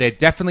 but they're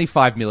definitely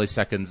 5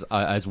 milliseconds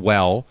as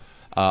well.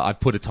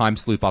 I've put a time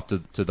sloop up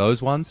to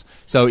those ones.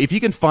 So if you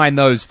can find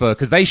those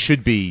because they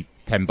should be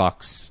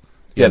 $10.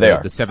 Yeah, they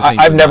are.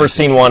 I've never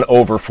seen one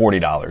over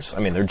 $40.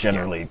 I mean, they're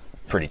generally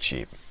pretty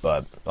cheap,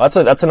 but that's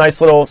a nice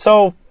little.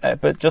 So,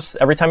 but just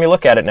every time you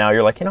look at it now,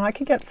 you're like, I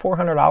could get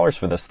 $400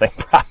 for this thing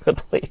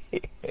probably.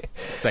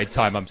 Same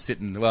time I'm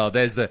sitting. Well,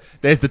 there's the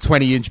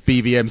 20-inch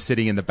BVM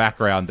sitting in the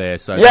background there.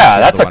 So yeah,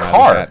 that's a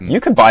car. You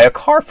could buy a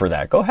car for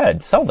that. Go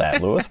ahead, sell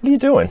that, Lewis. What are you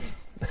doing?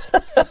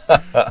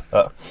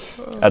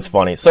 That's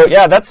funny. So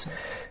yeah, that's.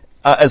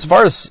 As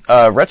far as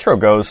retro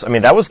goes, I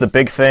mean, that was the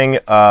big thing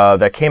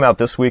that came out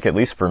this week, at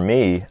least for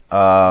me.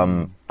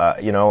 We're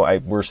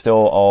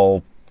still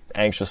all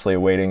anxiously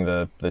awaiting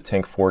the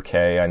Tink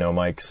 4K. I know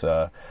Mike's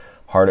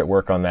hard at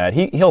work on that.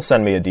 He'll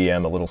send me a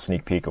DM, a little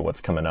sneak peek of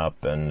what's coming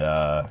up, and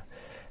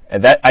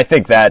that I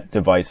think that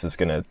device is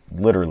going to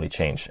literally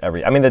change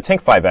every. I mean, the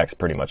Tink 5X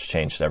pretty much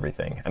changed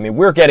everything. I mean,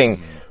 we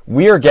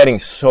are getting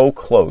so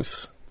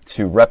close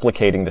to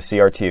replicating the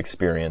CRT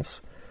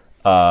experience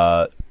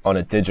on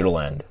a digital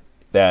end.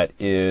 That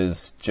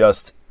is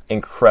just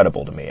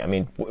incredible to me. I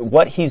mean,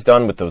 what he's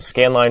done with those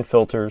scanline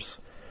filters,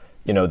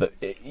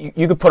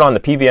 you could put on the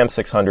PVM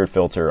 600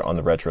 filter on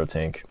the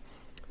RetroTink.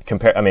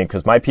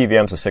 Because my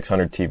PVM's a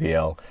 600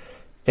 TVL.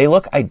 They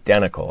look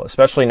identical,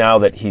 especially now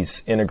that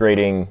he's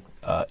integrating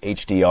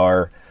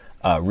HDR,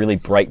 really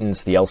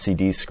brightens the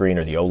LCD screen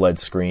or the OLED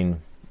screen.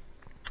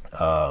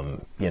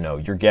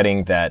 You're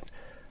getting that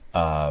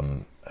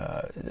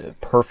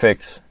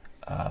perfect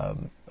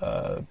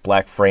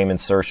black frame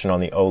insertion on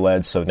the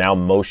OLED, so now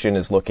motion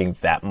is looking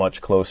that much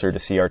closer to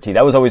CRT.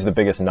 That was always the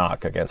biggest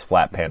knock against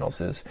flat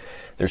panels, is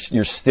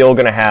you're still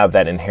going to have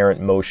that inherent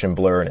motion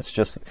blur, and it's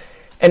just,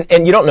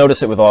 and you don't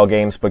notice it with all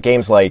games, but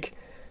games like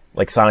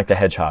Sonic the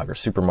Hedgehog or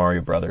Super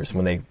Mario Brothers,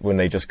 when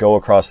they just go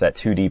across that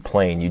 2D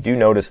plane, you do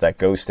notice that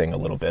ghosting a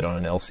little bit on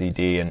an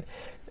LCD, and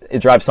it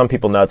drives some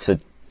people nuts.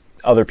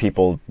 Other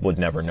people would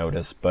never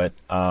notice, but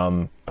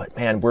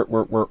man,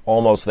 we're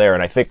almost there,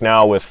 and I think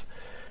now with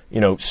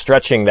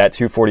stretching that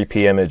 240p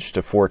image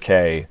to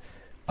 4K,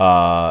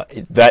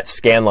 that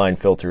scanline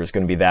filter is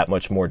going to be that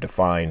much more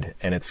defined,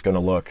 and it's going to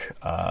look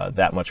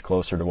that much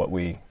closer to what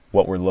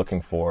we're looking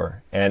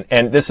for.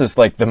 And this is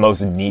like the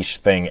most niche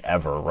thing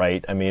ever,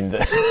 right? I mean,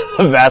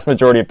 the vast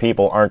majority of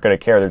people aren't going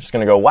to care. They're just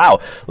going to go, "Wow,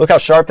 look how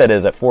sharp that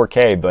is at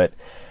 4K." But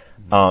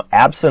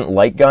absent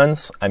light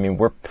guns, I mean,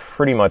 we're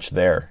pretty much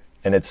there.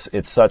 And it's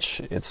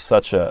such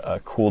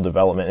a cool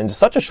development in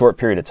such a short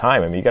period of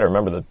time. I mean, you got to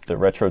remember the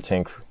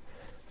RetroTink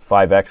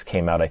 5X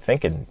came out, I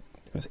think, it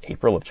was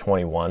April of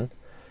 21.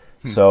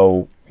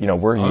 So,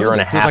 we're a year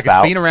and a half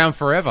out. It's been around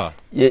forever.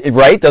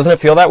 Right? Doesn't it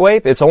feel that way?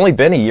 It's only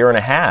been a year and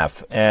a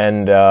half.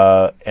 And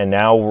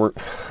now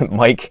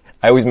Mike,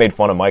 I always made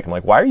fun of Mike. I'm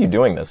like, why are you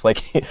doing this?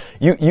 Like,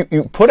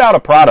 you put out a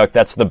product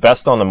that's the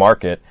best on the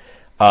market.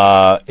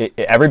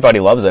 Everybody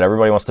loves it.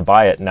 Everybody wants to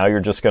buy it. Now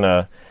you're just going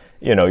to,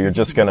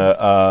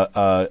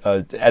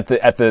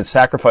 at the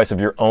sacrifice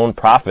of your own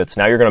profits,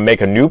 now you're going to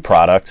make a new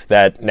product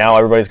that now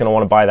everybody's going to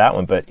want to buy that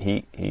one.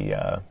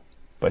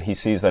 But he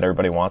sees that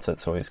everybody wants it,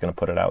 so he's going to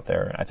put it out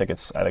there. I think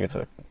it's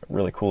a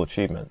really cool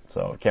achievement.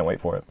 So I can't wait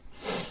for it.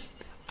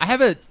 I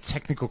have a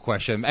technical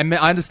question, and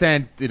I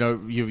understand.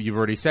 You've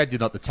already said you're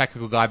not the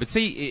technical guy, but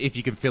see if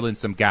you can fill in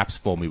some gaps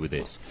for me with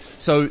this.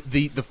 So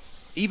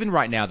even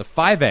right now, the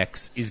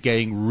 5X is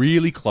getting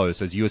really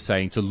close, as you were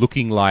saying, to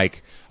looking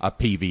like a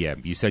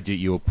PVM. You said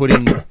you were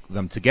putting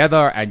them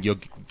together, and you're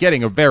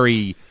getting a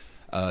very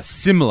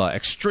similar,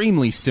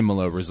 extremely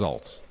similar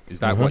result. Is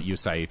that what you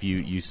say if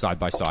you side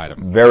by side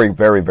them? Very,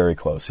 very, very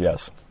close,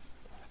 yes.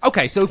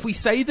 Okay, so if we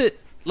say that,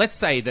 let's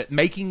say that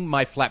making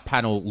my flat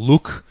panel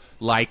look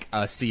like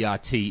a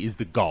CRT is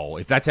the goal.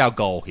 If that's our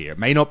goal here, it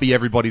may not be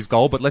everybody's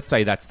goal, but let's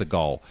say that's the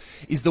goal.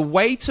 Is the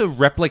way to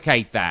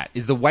replicate that,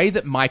 is the way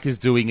that Mike is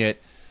doing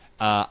it,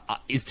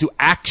 is to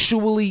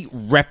actually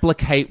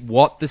replicate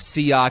what the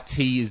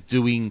CRT is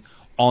doing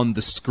on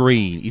the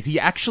screen? Is he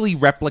actually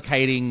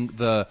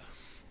replicating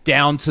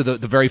down to the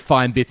very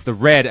fine bits, the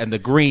red and the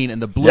green and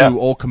the blue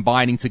all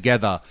combining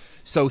together?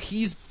 So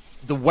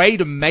the way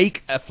to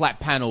make a flat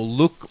panel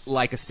look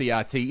like a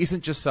CRT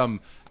isn't just some,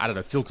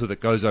 filter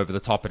that goes over the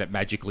top and it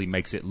magically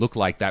makes it look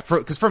like that.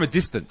 Because from a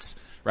distance,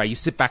 right, you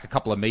sit back a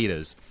couple of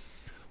meters,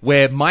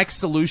 where Mike's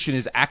solution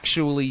is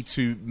actually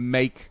to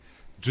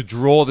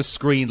draw the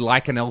screen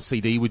like an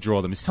LCD would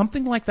draw them. Is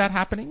something like that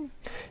happening?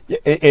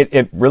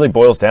 It really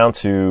boils down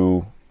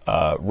to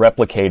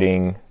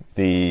replicating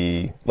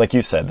like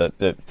you said,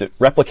 the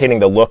replicating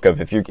the look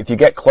of if you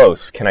get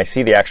close, can I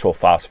see the actual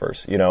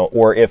phosphors?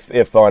 Or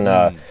if on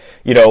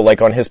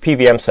like on his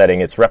PVM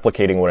setting, it's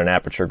replicating what an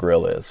aperture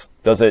grill is.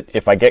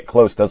 If I get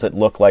close, does it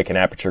look like an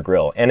aperture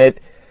grill? And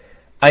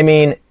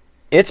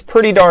it's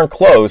pretty darn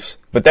close.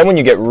 But then when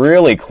you get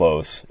really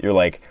close, you're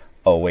like,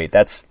 oh wait,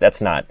 that's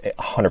not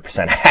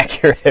 100%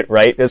 accurate,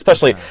 right?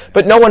 Especially,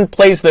 but no one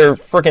plays their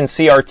frickin'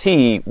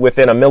 CRT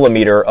within a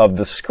millimeter of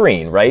the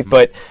screen, right?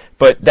 But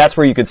that's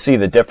where you could see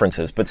the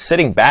differences. But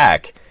sitting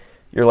back,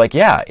 you're like,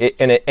 yeah,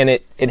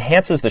 it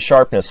enhances the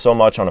sharpness so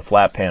much on a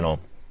flat panel.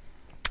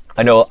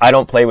 I know I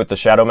don't play with the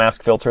shadow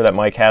mask filter that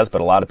Mike has, but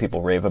a lot of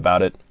people rave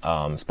about it,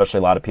 especially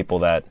a lot of people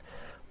that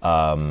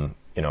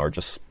are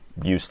just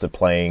used to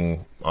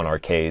playing on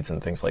arcades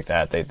and things like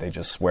that. They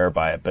just swear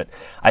by it. But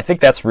I think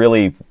that's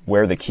really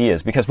where the key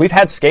is, because we've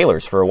had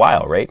scalers for a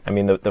while, right? I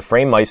mean, the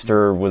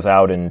FrameMeister was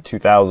out in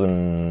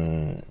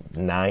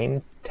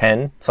 2009,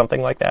 10,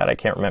 something like that. I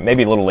can't remember.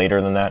 Maybe a little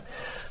later than that.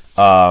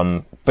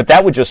 But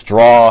that would just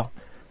draw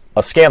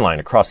a scan line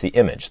across the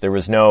image. There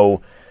was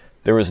no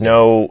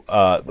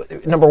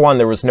number one,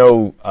 there was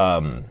no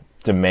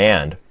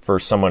demand for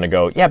someone to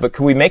go, yeah, but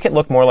could we make it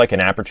look more like an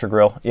aperture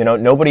grill?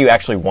 Nobody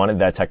actually wanted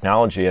that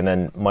technology. And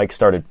then Mike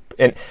started,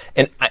 and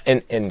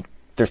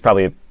there's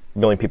probably a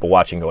million people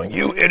watching going,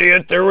 you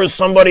idiot, there was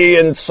somebody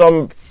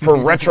for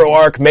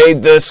RetroArch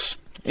made this,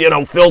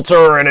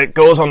 filter, and it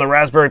goes on the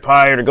Raspberry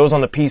Pi or it goes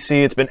on the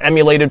PC. It's been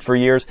emulated for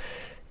years.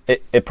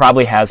 It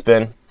probably has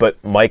been,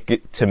 but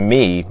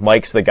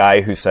Mike's the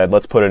guy who said,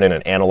 let's put it in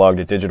an analog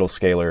to digital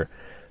scaler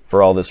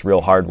for all this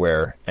real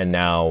hardware. And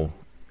now,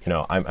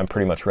 I'm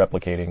pretty much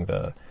replicating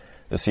the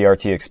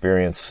CRT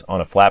experience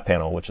on a flat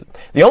panel, which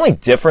the only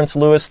difference,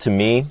 Lewis, to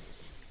me,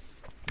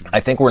 I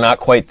think we're not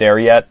quite there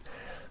yet.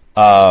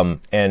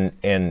 And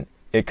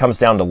it comes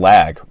down to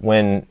lag.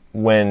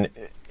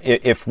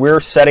 If we're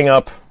setting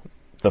up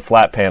the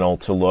flat panel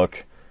to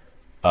look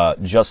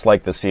just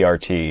like the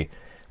CRT,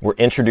 we're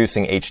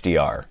introducing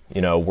HDR.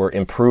 We're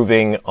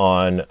improving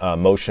on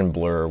motion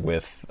blur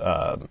with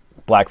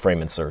black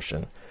frame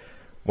insertion.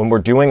 When we're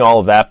doing all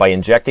of that by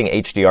injecting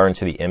HDR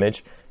into the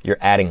image, you're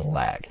adding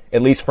lag,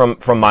 at least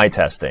from my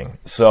testing.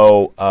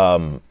 So,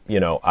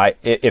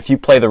 if you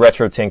play the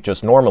RetroTink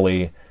just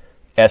normally,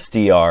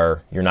 SDR,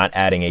 you're not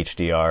adding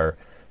HDR,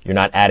 you're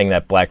not adding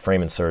that black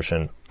frame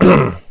insertion.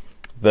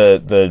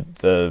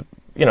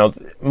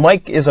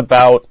 Mike is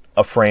about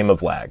a frame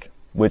of lag,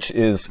 which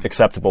is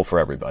acceptable for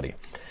everybody.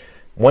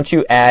 Once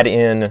you add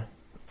in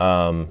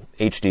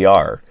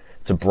HDR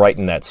to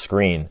brighten that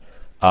screen,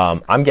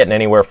 I'm getting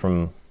anywhere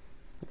from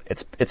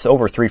it's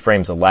over 3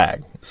 frames of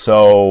lag.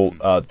 So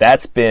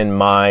that's been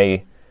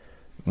my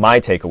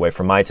takeaway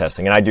from my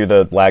testing. And I do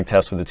the lag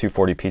test with the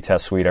 240p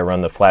test suite. I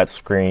run the flat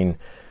screen,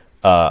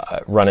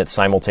 run it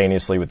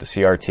simultaneously with the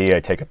CRT. I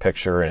take a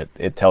picture, and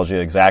it tells you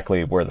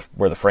exactly where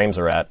the frames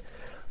are at.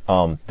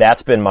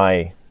 That's been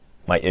my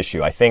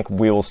issue. I think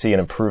we will see an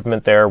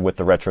improvement there with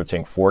the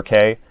RetroTink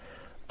 4K,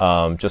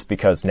 just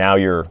because now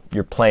you're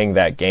playing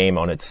that game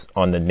on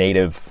the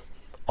native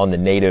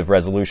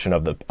resolution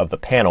of the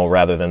panel,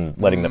 rather than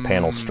letting the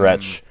panel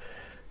stretch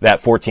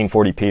that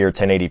 1440p or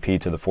 1080p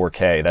to the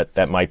 4K.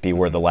 That might be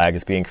where the lag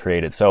is being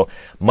created. So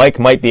Mike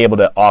might be able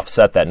to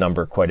offset that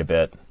number quite a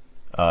bit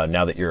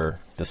now that you're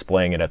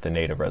displaying it at the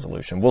native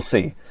resolution. We'll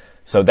see.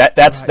 So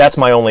that's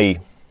my only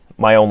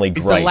gripe.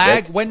 Is the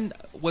lag when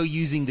we're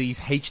using these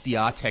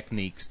HDR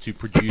techniques to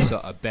produce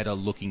a better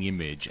looking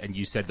image, and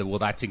you said that,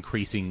 that's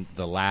increasing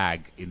the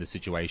lag in the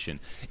situation.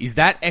 Is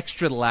that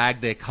extra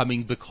lag there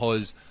coming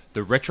because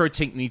the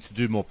RetroTink needs to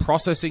do more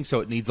processing, so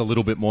it needs a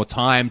little bit more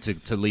time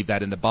to leave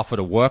that in the buffer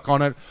to work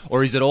on it?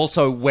 Or is it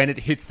also when it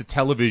hits the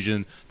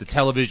television,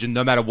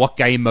 no matter what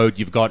game mode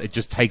you've got, it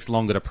just takes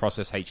longer to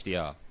process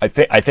HDR? I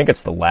think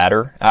it's the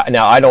latter.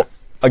 Now,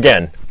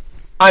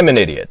 I'm an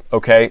idiot,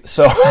 okay?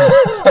 So,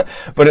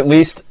 but at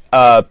least,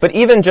 but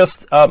even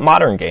just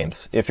modern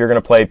games, if you're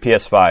going to play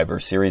PS5 or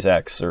Series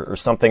X or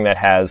something that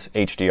has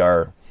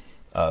HDR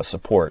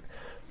support,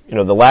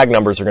 the lag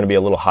numbers are going to be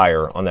a little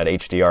higher on that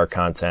HDR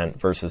content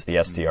versus the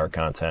SDR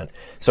content.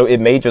 So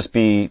it may just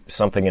be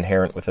something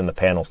inherent within the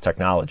panel's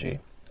technology.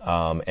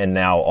 And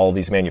now all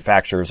these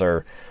manufacturers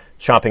are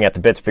chomping at the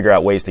bit to figure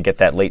out ways to get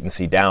that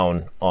latency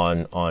down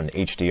on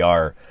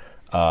HDR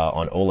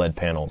on OLED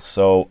panels.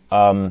 So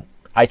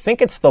I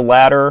think it's the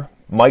latter.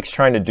 Mike's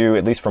trying to do,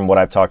 at least from what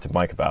I've talked to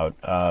Mike about,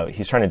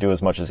 he's trying to do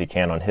as much as he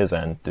can on his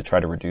end to try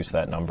to reduce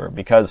that number.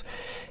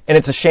 And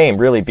it's a shame,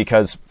 really,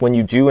 because when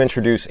you do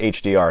introduce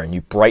HDR and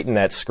you brighten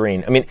that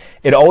screen,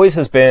 it always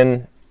has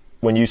been,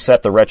 when you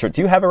set the retro...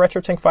 Do you have a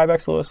RetroTink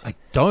 5X, Lewis? I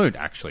don't,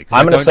 actually.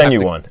 I'm going to send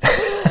you one.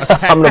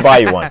 I'm going to buy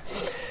you one.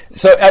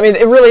 So,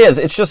 it really is.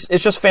 It's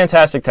just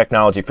fantastic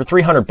technology. For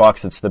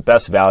 $300, it's the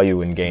best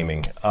value in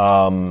gaming.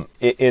 But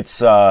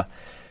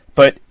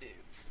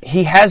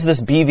he has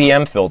this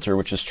BVM filter,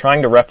 which is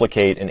trying to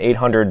replicate an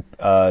 800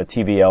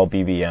 TVL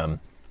BVM,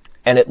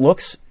 and it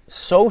looks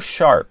so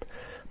sharp.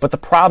 But the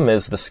problem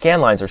is the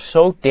scan lines are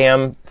so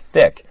damn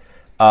thick.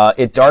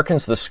 It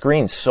darkens the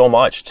screen so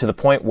much to the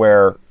point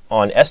where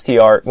on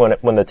SDR,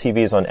 when the TV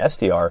is on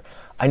SDR,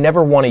 I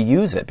never want to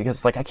use it because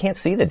it's like I can't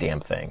see the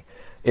damn thing.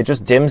 It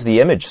just dims the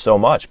image so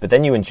much. But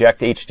then you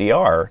inject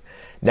HDR,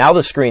 now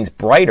the screen's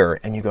brighter,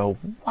 and you go,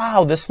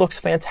 wow, this looks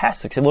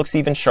fantastic. It looks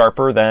even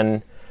sharper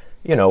than,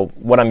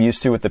 what I'm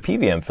used to with the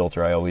PVM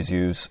filter I always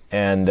use.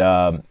 And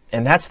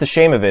that's the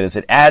shame of it, is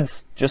it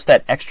adds just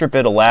that extra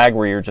bit of lag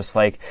where you're just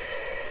like,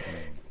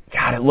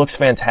 God, it looks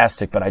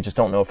fantastic, but I just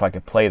don't know if I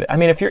could play that. I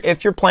mean,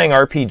 if you're playing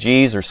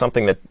RPGs or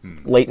something that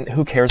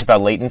who cares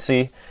about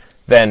latency,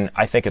 then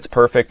I think it's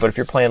perfect. But if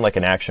you're playing like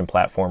an action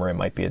platformer, it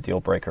might be a deal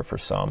breaker for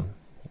some.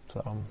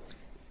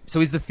 So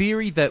is the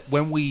theory that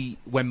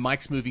when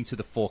Mike's moving to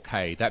the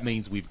 4K, that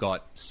means we've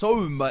got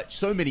so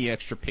many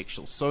extra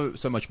pixels,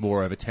 so much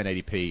more over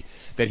 1080p,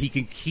 that he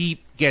can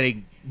keep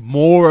getting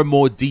more and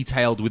more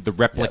detailed with the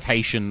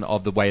replication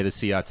of the way the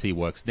CRT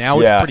works.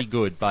 Now it's pretty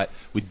good, but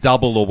with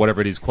double or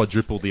whatever it is,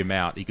 quadruple the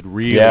amount, he could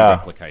really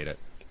replicate it.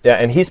 Yeah,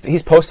 and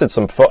he's posted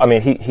some. I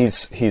mean,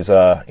 he's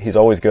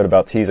always good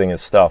about teasing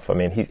his stuff. I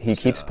mean, he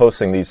keeps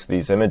posting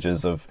these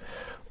images of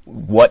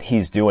what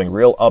he's doing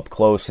real up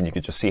close, and you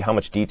could just see how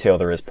much detail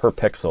there is per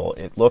pixel.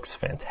 It looks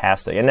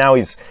fantastic. And now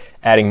he's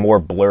adding more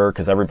blur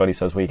because everybody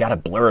says, well, you got to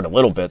blur it a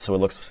little bit so it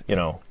looks,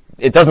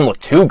 it doesn't look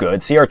too good.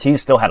 CRT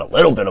still had a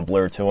little bit of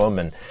blur to them,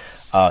 and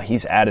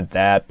he's added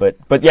that.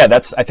 But yeah,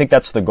 I think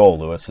that's the goal,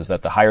 Lewis, is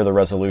that the higher the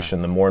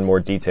resolution, the more and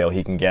more detail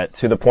he can get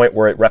to the point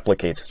where it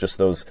replicates just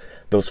those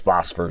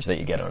phosphors that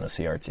you get on a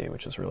CRT,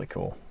 which is really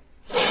cool.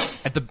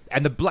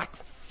 And the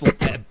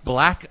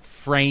black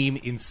frame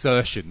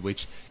insertion,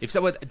 which if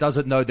someone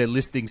doesn't know, they're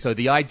listening. So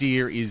the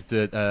idea is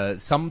that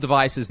some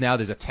devices now,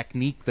 there's a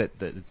technique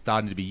that's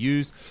starting to be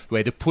used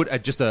where to put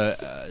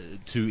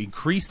to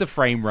increase the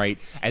frame rate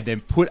and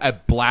then put a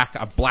black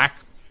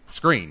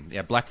screen,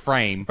 black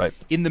frame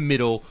in the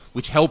middle,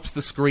 which helps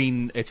the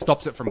screen. It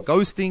stops it from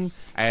ghosting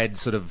and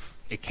sort of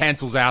it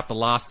cancels out the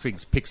last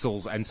thing's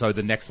pixels, and so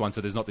the next one,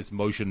 so there's not this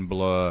motion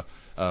blur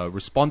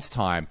response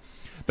time.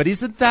 But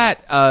isn't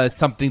that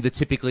something that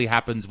typically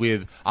happens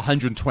with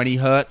 120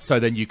 hertz,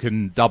 so then you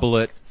can double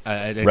it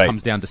and it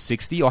comes down to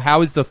 60? Or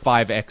how is the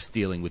 5X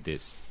dealing with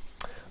this?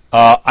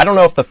 I don't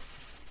know if the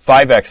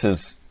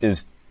 5X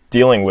is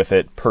dealing with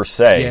it per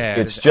se. Yeah,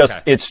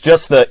 it's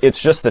just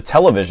the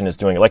television is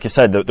doing it. Like you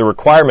said, the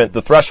requirement,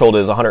 the threshold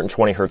is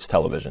 120 hertz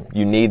television.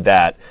 You need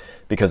that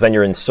because then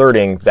you're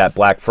inserting that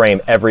black frame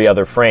every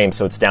other frame,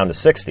 so it's down to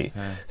 60.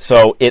 Okay.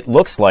 So it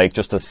looks like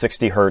just a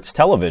 60 hertz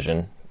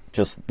television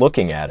just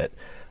looking at it.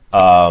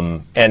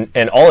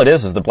 And all it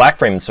is the black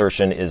frame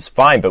insertion is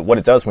fine, but what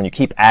it does when you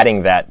keep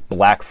adding that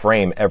black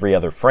frame every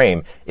other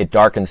frame, it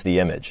darkens the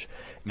image.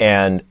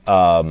 And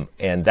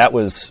that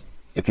was,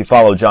 if you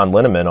follow John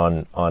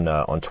Linneman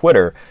on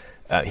Twitter,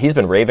 he's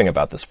been raving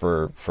about this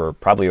for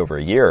probably over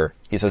a year.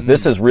 He says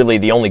this is really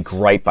the only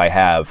gripe I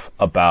have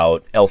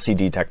about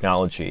LCD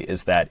technology,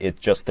 is that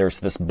there's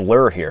this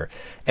blur here.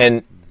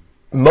 And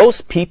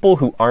most people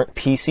who aren't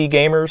PC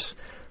gamers,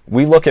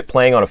 we look at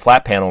playing on a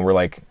flat panel and we're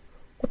like,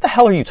 what the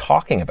hell are you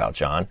talking about,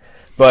 John?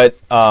 But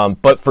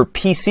for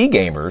PC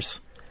gamers,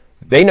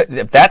 they know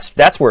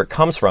that's where it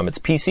comes from. It's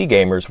PC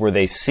gamers where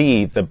they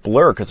see the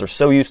blur because they're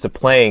so used to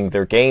playing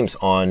their games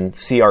on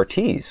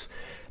CRTs,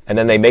 and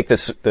then they make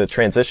the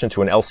transition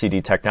to an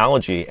LCD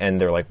technology, and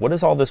they're like, what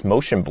is all this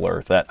motion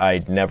blur that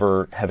I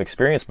never have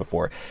experienced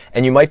before?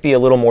 And you might be a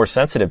little more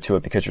sensitive to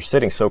it because you're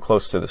sitting so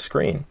close to the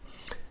screen.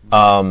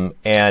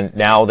 And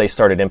now they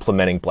started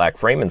implementing black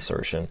frame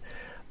insertion,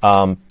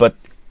 but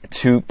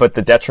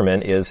the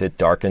detriment is it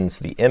darkens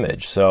the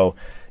image. So,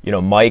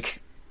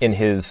 Mike, in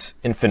his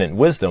infinite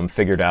wisdom,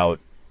 figured out,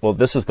 well,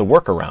 this is the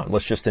workaround.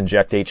 Let's just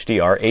inject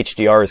HDR.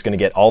 HDR is going to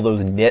get all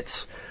those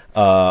nits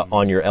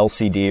on your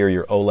LCD or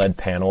your OLED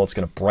panel. It's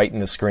going to brighten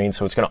the screen,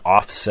 so it's going to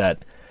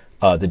offset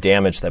the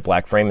damage that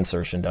black frame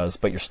insertion does,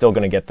 but you're still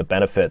going to get the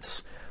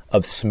benefits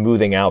of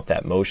smoothing out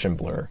that motion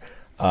blur.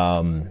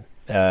 And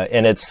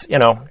it's,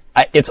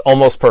 it's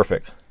almost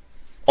perfect.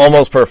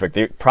 Almost perfect.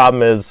 The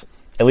problem is,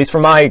 at least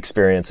from my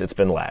experience, it's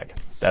been lag.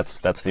 That's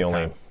the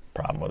only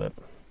problem with it.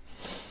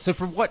 So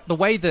from the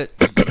way that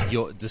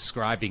you're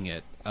describing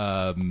it,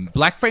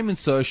 black frame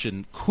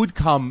insertion could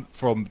come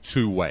from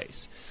two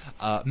ways.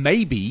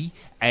 Maybe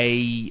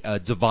a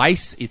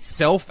device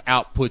itself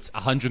outputs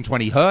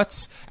 120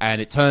 hertz, and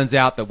it turns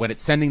out that when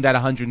it's sending that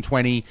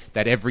 120,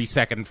 that every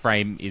second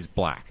frame is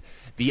black.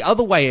 The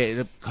other way it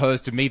occurs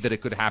to me that it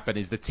could happen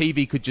is the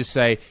TV could just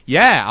say,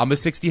 yeah, I'm a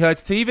 60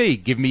 hertz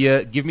TV. Give me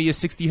a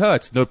 60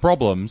 hertz, no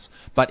problems.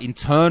 But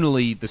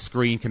internally, the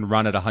screen can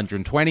run at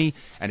 120,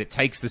 and it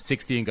takes the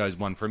 60 and goes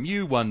one from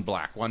you, one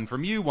black, one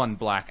from you, one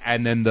black.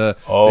 And then the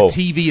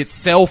TV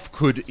itself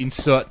could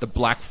insert the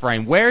black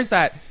frame. Where is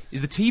that? Is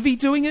the TV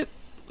doing it?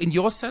 In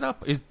your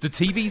setup, is the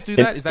TVs do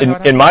that? Is that how it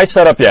happens? In my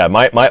setup, yeah.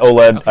 My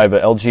OLED, okay. I have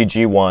an LG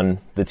G1.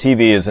 The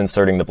TV is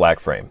inserting the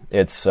black frame.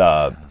 It's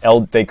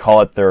they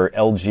call it their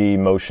LG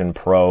Motion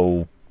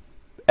Pro.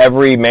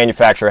 Every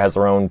manufacturer has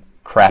their own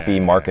crappy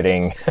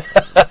marketing,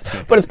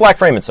 but it's black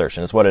frame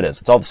insertion is what it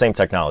is. It's all the same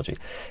technology,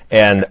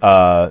 and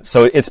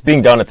so it's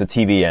being done at the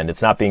TV end.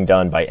 It's not being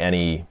done by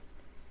any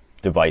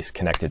device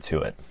connected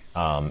to it.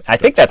 I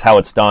think that's how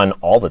it's done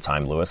all the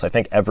time, Lewis. I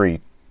think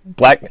every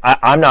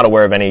I'm not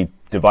aware of any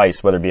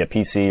device, whether it be a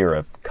PC or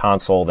a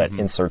console, that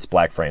inserts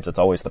black frames. It's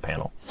always the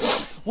panel.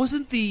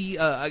 Wasn't the,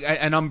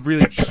 and I'm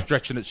really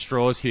stretching at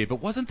straws here, but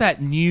wasn't that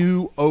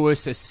new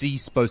OSSC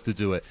supposed to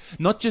do it?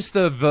 Not just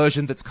the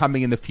version that's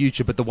coming in the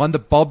future, but the one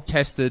that Bob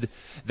tested,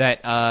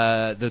 that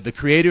the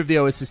creator of the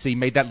OSSC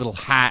made that little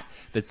hat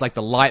that's like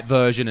the light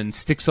version and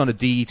sticks on a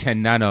DE10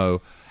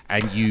 Nano,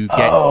 and you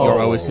get your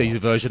OSSC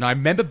version. I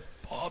remember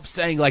Bob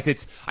saying, like,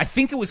 I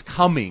think it was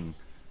coming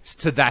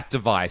to that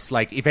device.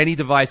 Like, if any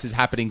device is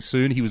happening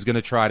soon, he was going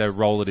to try to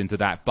roll it into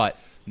that. But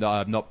no,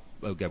 I'm not.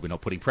 Okay, we're not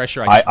putting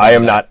pressure. I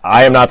am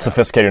not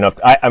sophisticated enough.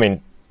 I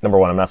mean, number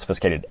one, I'm not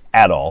sophisticated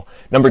at all.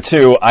 Number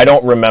two, I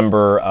don't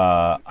remember.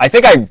 I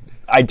think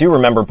I do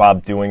remember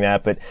Bob doing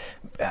that, but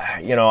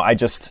I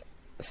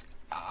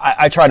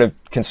try to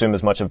consume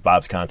as much of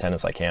Bob's content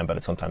as I can,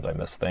 but sometimes I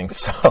miss things.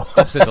 So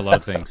Bob says a lot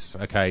of things.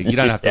 Okay, you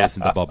don't have to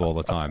listen to Bob all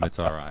the time. It's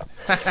all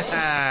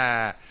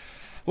right.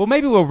 Well,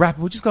 maybe we'll wrap.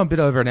 We're just going a bit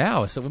over an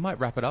hour, so we might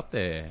wrap it up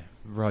there,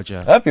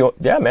 Roger.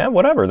 Yeah, man,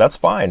 whatever. That's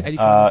fine. Any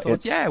final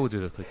thoughts? Yeah, we'll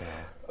do the quick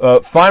hour.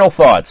 Final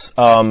thoughts.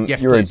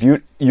 Yes,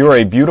 you're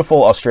a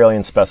beautiful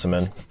Australian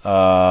specimen.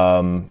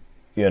 And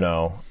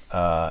no,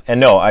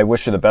 I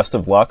wish you the best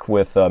of luck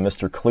with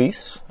Mr.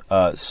 Cleese.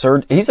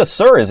 Sir, he's a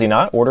sir, is he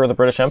not? Order of the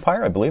British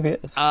Empire, I believe he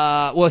is.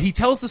 Well, he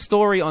tells the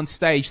story on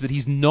stage that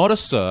he's not a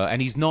sir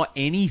and he's not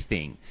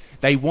anything.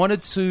 They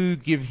wanted to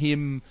give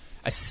him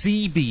a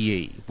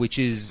CBE, which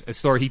is a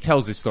story. He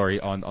tells this story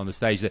on the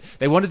stage. That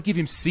they wanted to give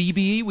him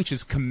CBE, which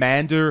is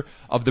Commander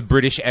of the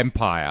British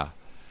Empire.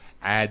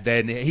 And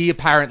then he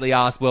apparently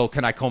asked, well,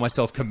 can I call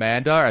myself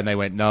Commander? And they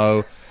went,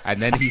 no.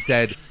 And then he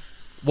said,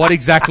 what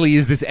exactly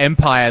is this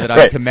empire that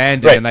I'm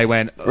commanding? And they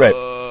went,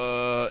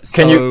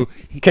 Can you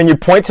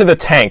point to the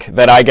tank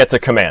that I get to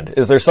command?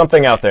 Is there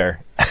something out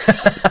there?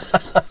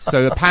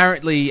 So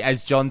apparently,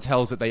 as John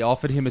tells it, they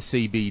offered him a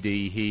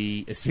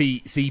CBE.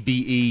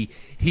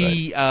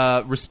 He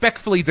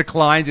respectfully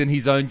declined in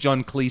his own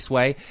John Cleese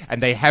way,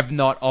 and they have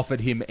not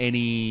offered him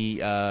any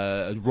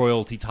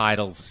royalty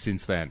titles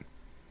since then.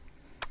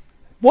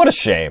 What a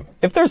shame.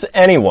 If there's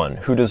anyone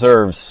who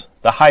deserves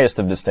the highest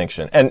of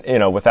distinction,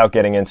 and, without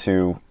getting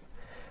into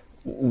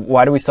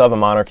why do we still have a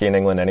monarchy in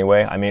England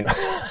anyway? I mean,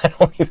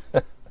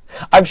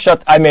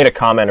 I made a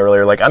comment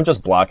earlier, like, I'm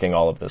just blocking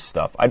all of this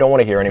stuff. I don't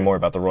want to hear any more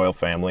about the royal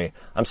family.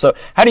 How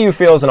do you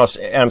feel as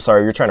I'm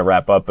sorry, you're trying to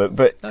wrap up,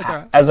 but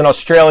right. As an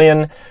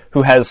Australian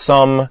who has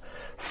some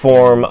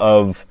form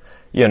of,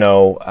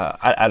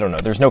 I don't know.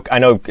 I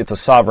know it's a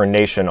sovereign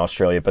nation,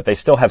 Australia, but they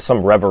still have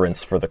some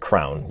reverence for the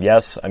crown.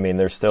 Yes? I mean,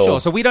 there's still...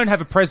 Sure, so we don't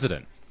have a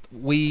president.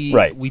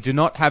 We do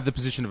not have the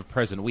position of a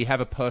president. We have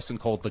a person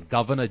called the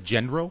Governor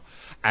General,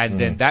 and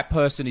then that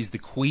person is the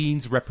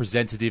Queen's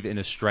representative in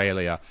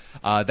Australia.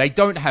 They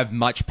don't have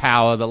much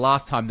power. The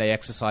last time they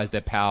exercised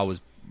their power was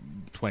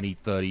 20,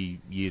 30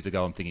 years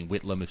ago. I'm thinking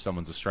Whitlam, if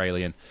someone's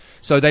Australian.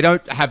 So they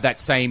don't have that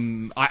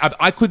same...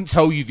 I couldn't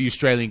tell you the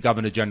Australian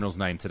Governor General's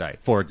name today,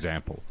 for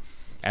example.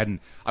 And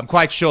I'm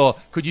quite sure...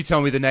 Could you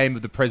tell me the name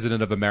of the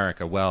President of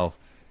America? Well...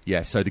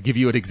 Yeah, so to give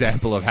you an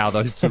example of how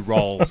those two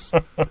roles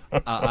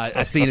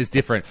are seen as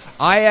different.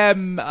 I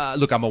am,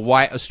 I'm a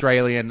white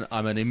Australian.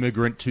 I'm an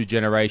immigrant 2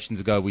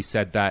 generations ago. We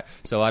said that.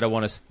 So I don't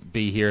want to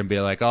be here and be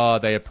like, oh,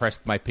 they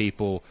oppressed my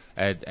people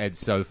and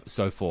so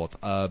forth.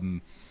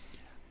 I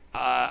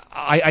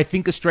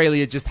think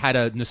Australia just had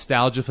a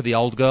nostalgia for the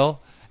old girl.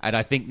 And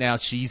I think now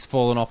she's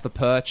fallen off the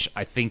perch.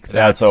 I think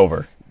that's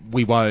over.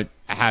 We won't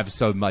have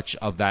so much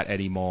of that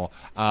anymore.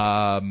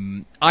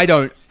 I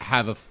don't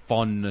have a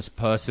fondness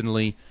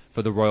personally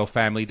for the royal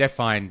family. They're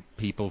fine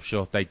people.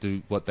 Sure, they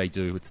do what they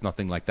do. It's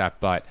nothing like that.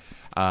 But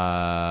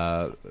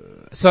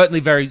certainly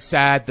very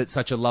sad that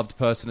such a loved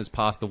person has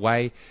passed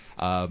away.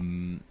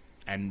 And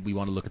we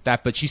want to look at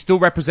that. But she still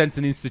represents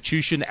an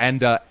institution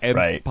and an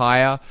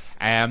empire.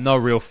 And I'm no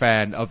real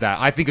fan of that.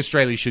 I think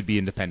Australia should be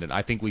independent.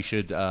 I think we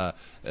should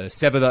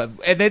sever the...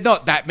 And there are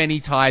not that many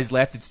ties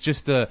left. It's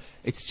just the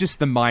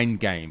mind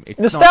game. It's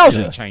nostalgia.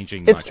 Not really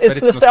changing much.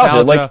 It's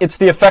nostalgia. Like, it's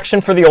the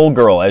affection for the old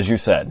girl, as you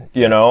said.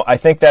 I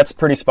think that's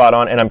pretty spot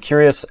on. And I'm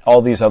curious,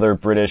 all these other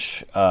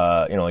British,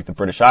 like the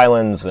British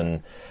Islands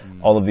and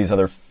all of these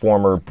other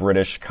former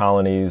British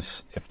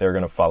colonies, if they're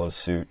going to follow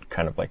suit,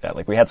 kind of like that.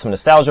 Like, we had some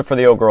nostalgia for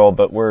the old girl,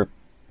 but we're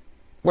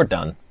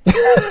done.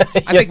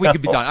 I think we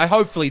could be done.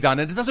 Hopefully done.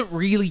 And it doesn't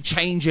really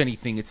change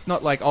anything. It's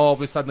not like, oh,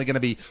 we're suddenly going to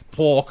be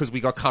poor because we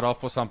got cut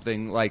off or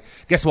something. Like,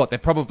 guess what? They're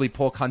probably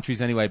poor countries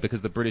anyway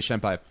because the British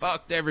Empire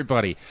fucked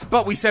everybody.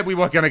 But we said we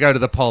weren't going to go to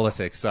the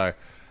politics, so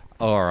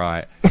all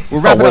right.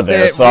 We'll wrap it up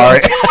there. Sorry.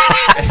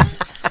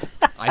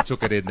 I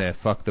took it in there.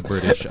 Fuck the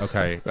British.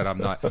 Okay, but I'm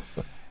not...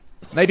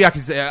 Maybe I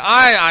can say...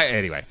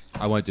 Anyway,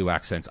 I won't do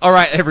accents. All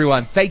right,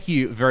 everyone. Thank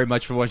you very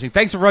much for watching.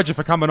 Thanks, Roger,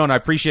 for coming on. I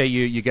appreciate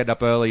you getting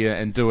up early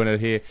and doing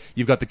it here.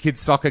 You've got the kids'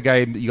 soccer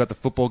game. You got the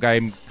football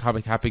game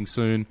happening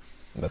soon.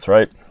 That's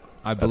right.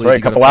 I believe That's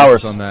right. Couple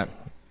hours on that.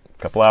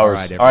 Couple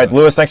hours. All right,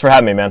 Lewis, thanks for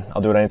having me, man.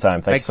 I'll do it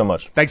anytime. Thanks so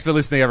much. Thanks for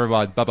listening,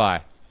 everyone.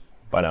 Bye-bye.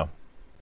 Bye now.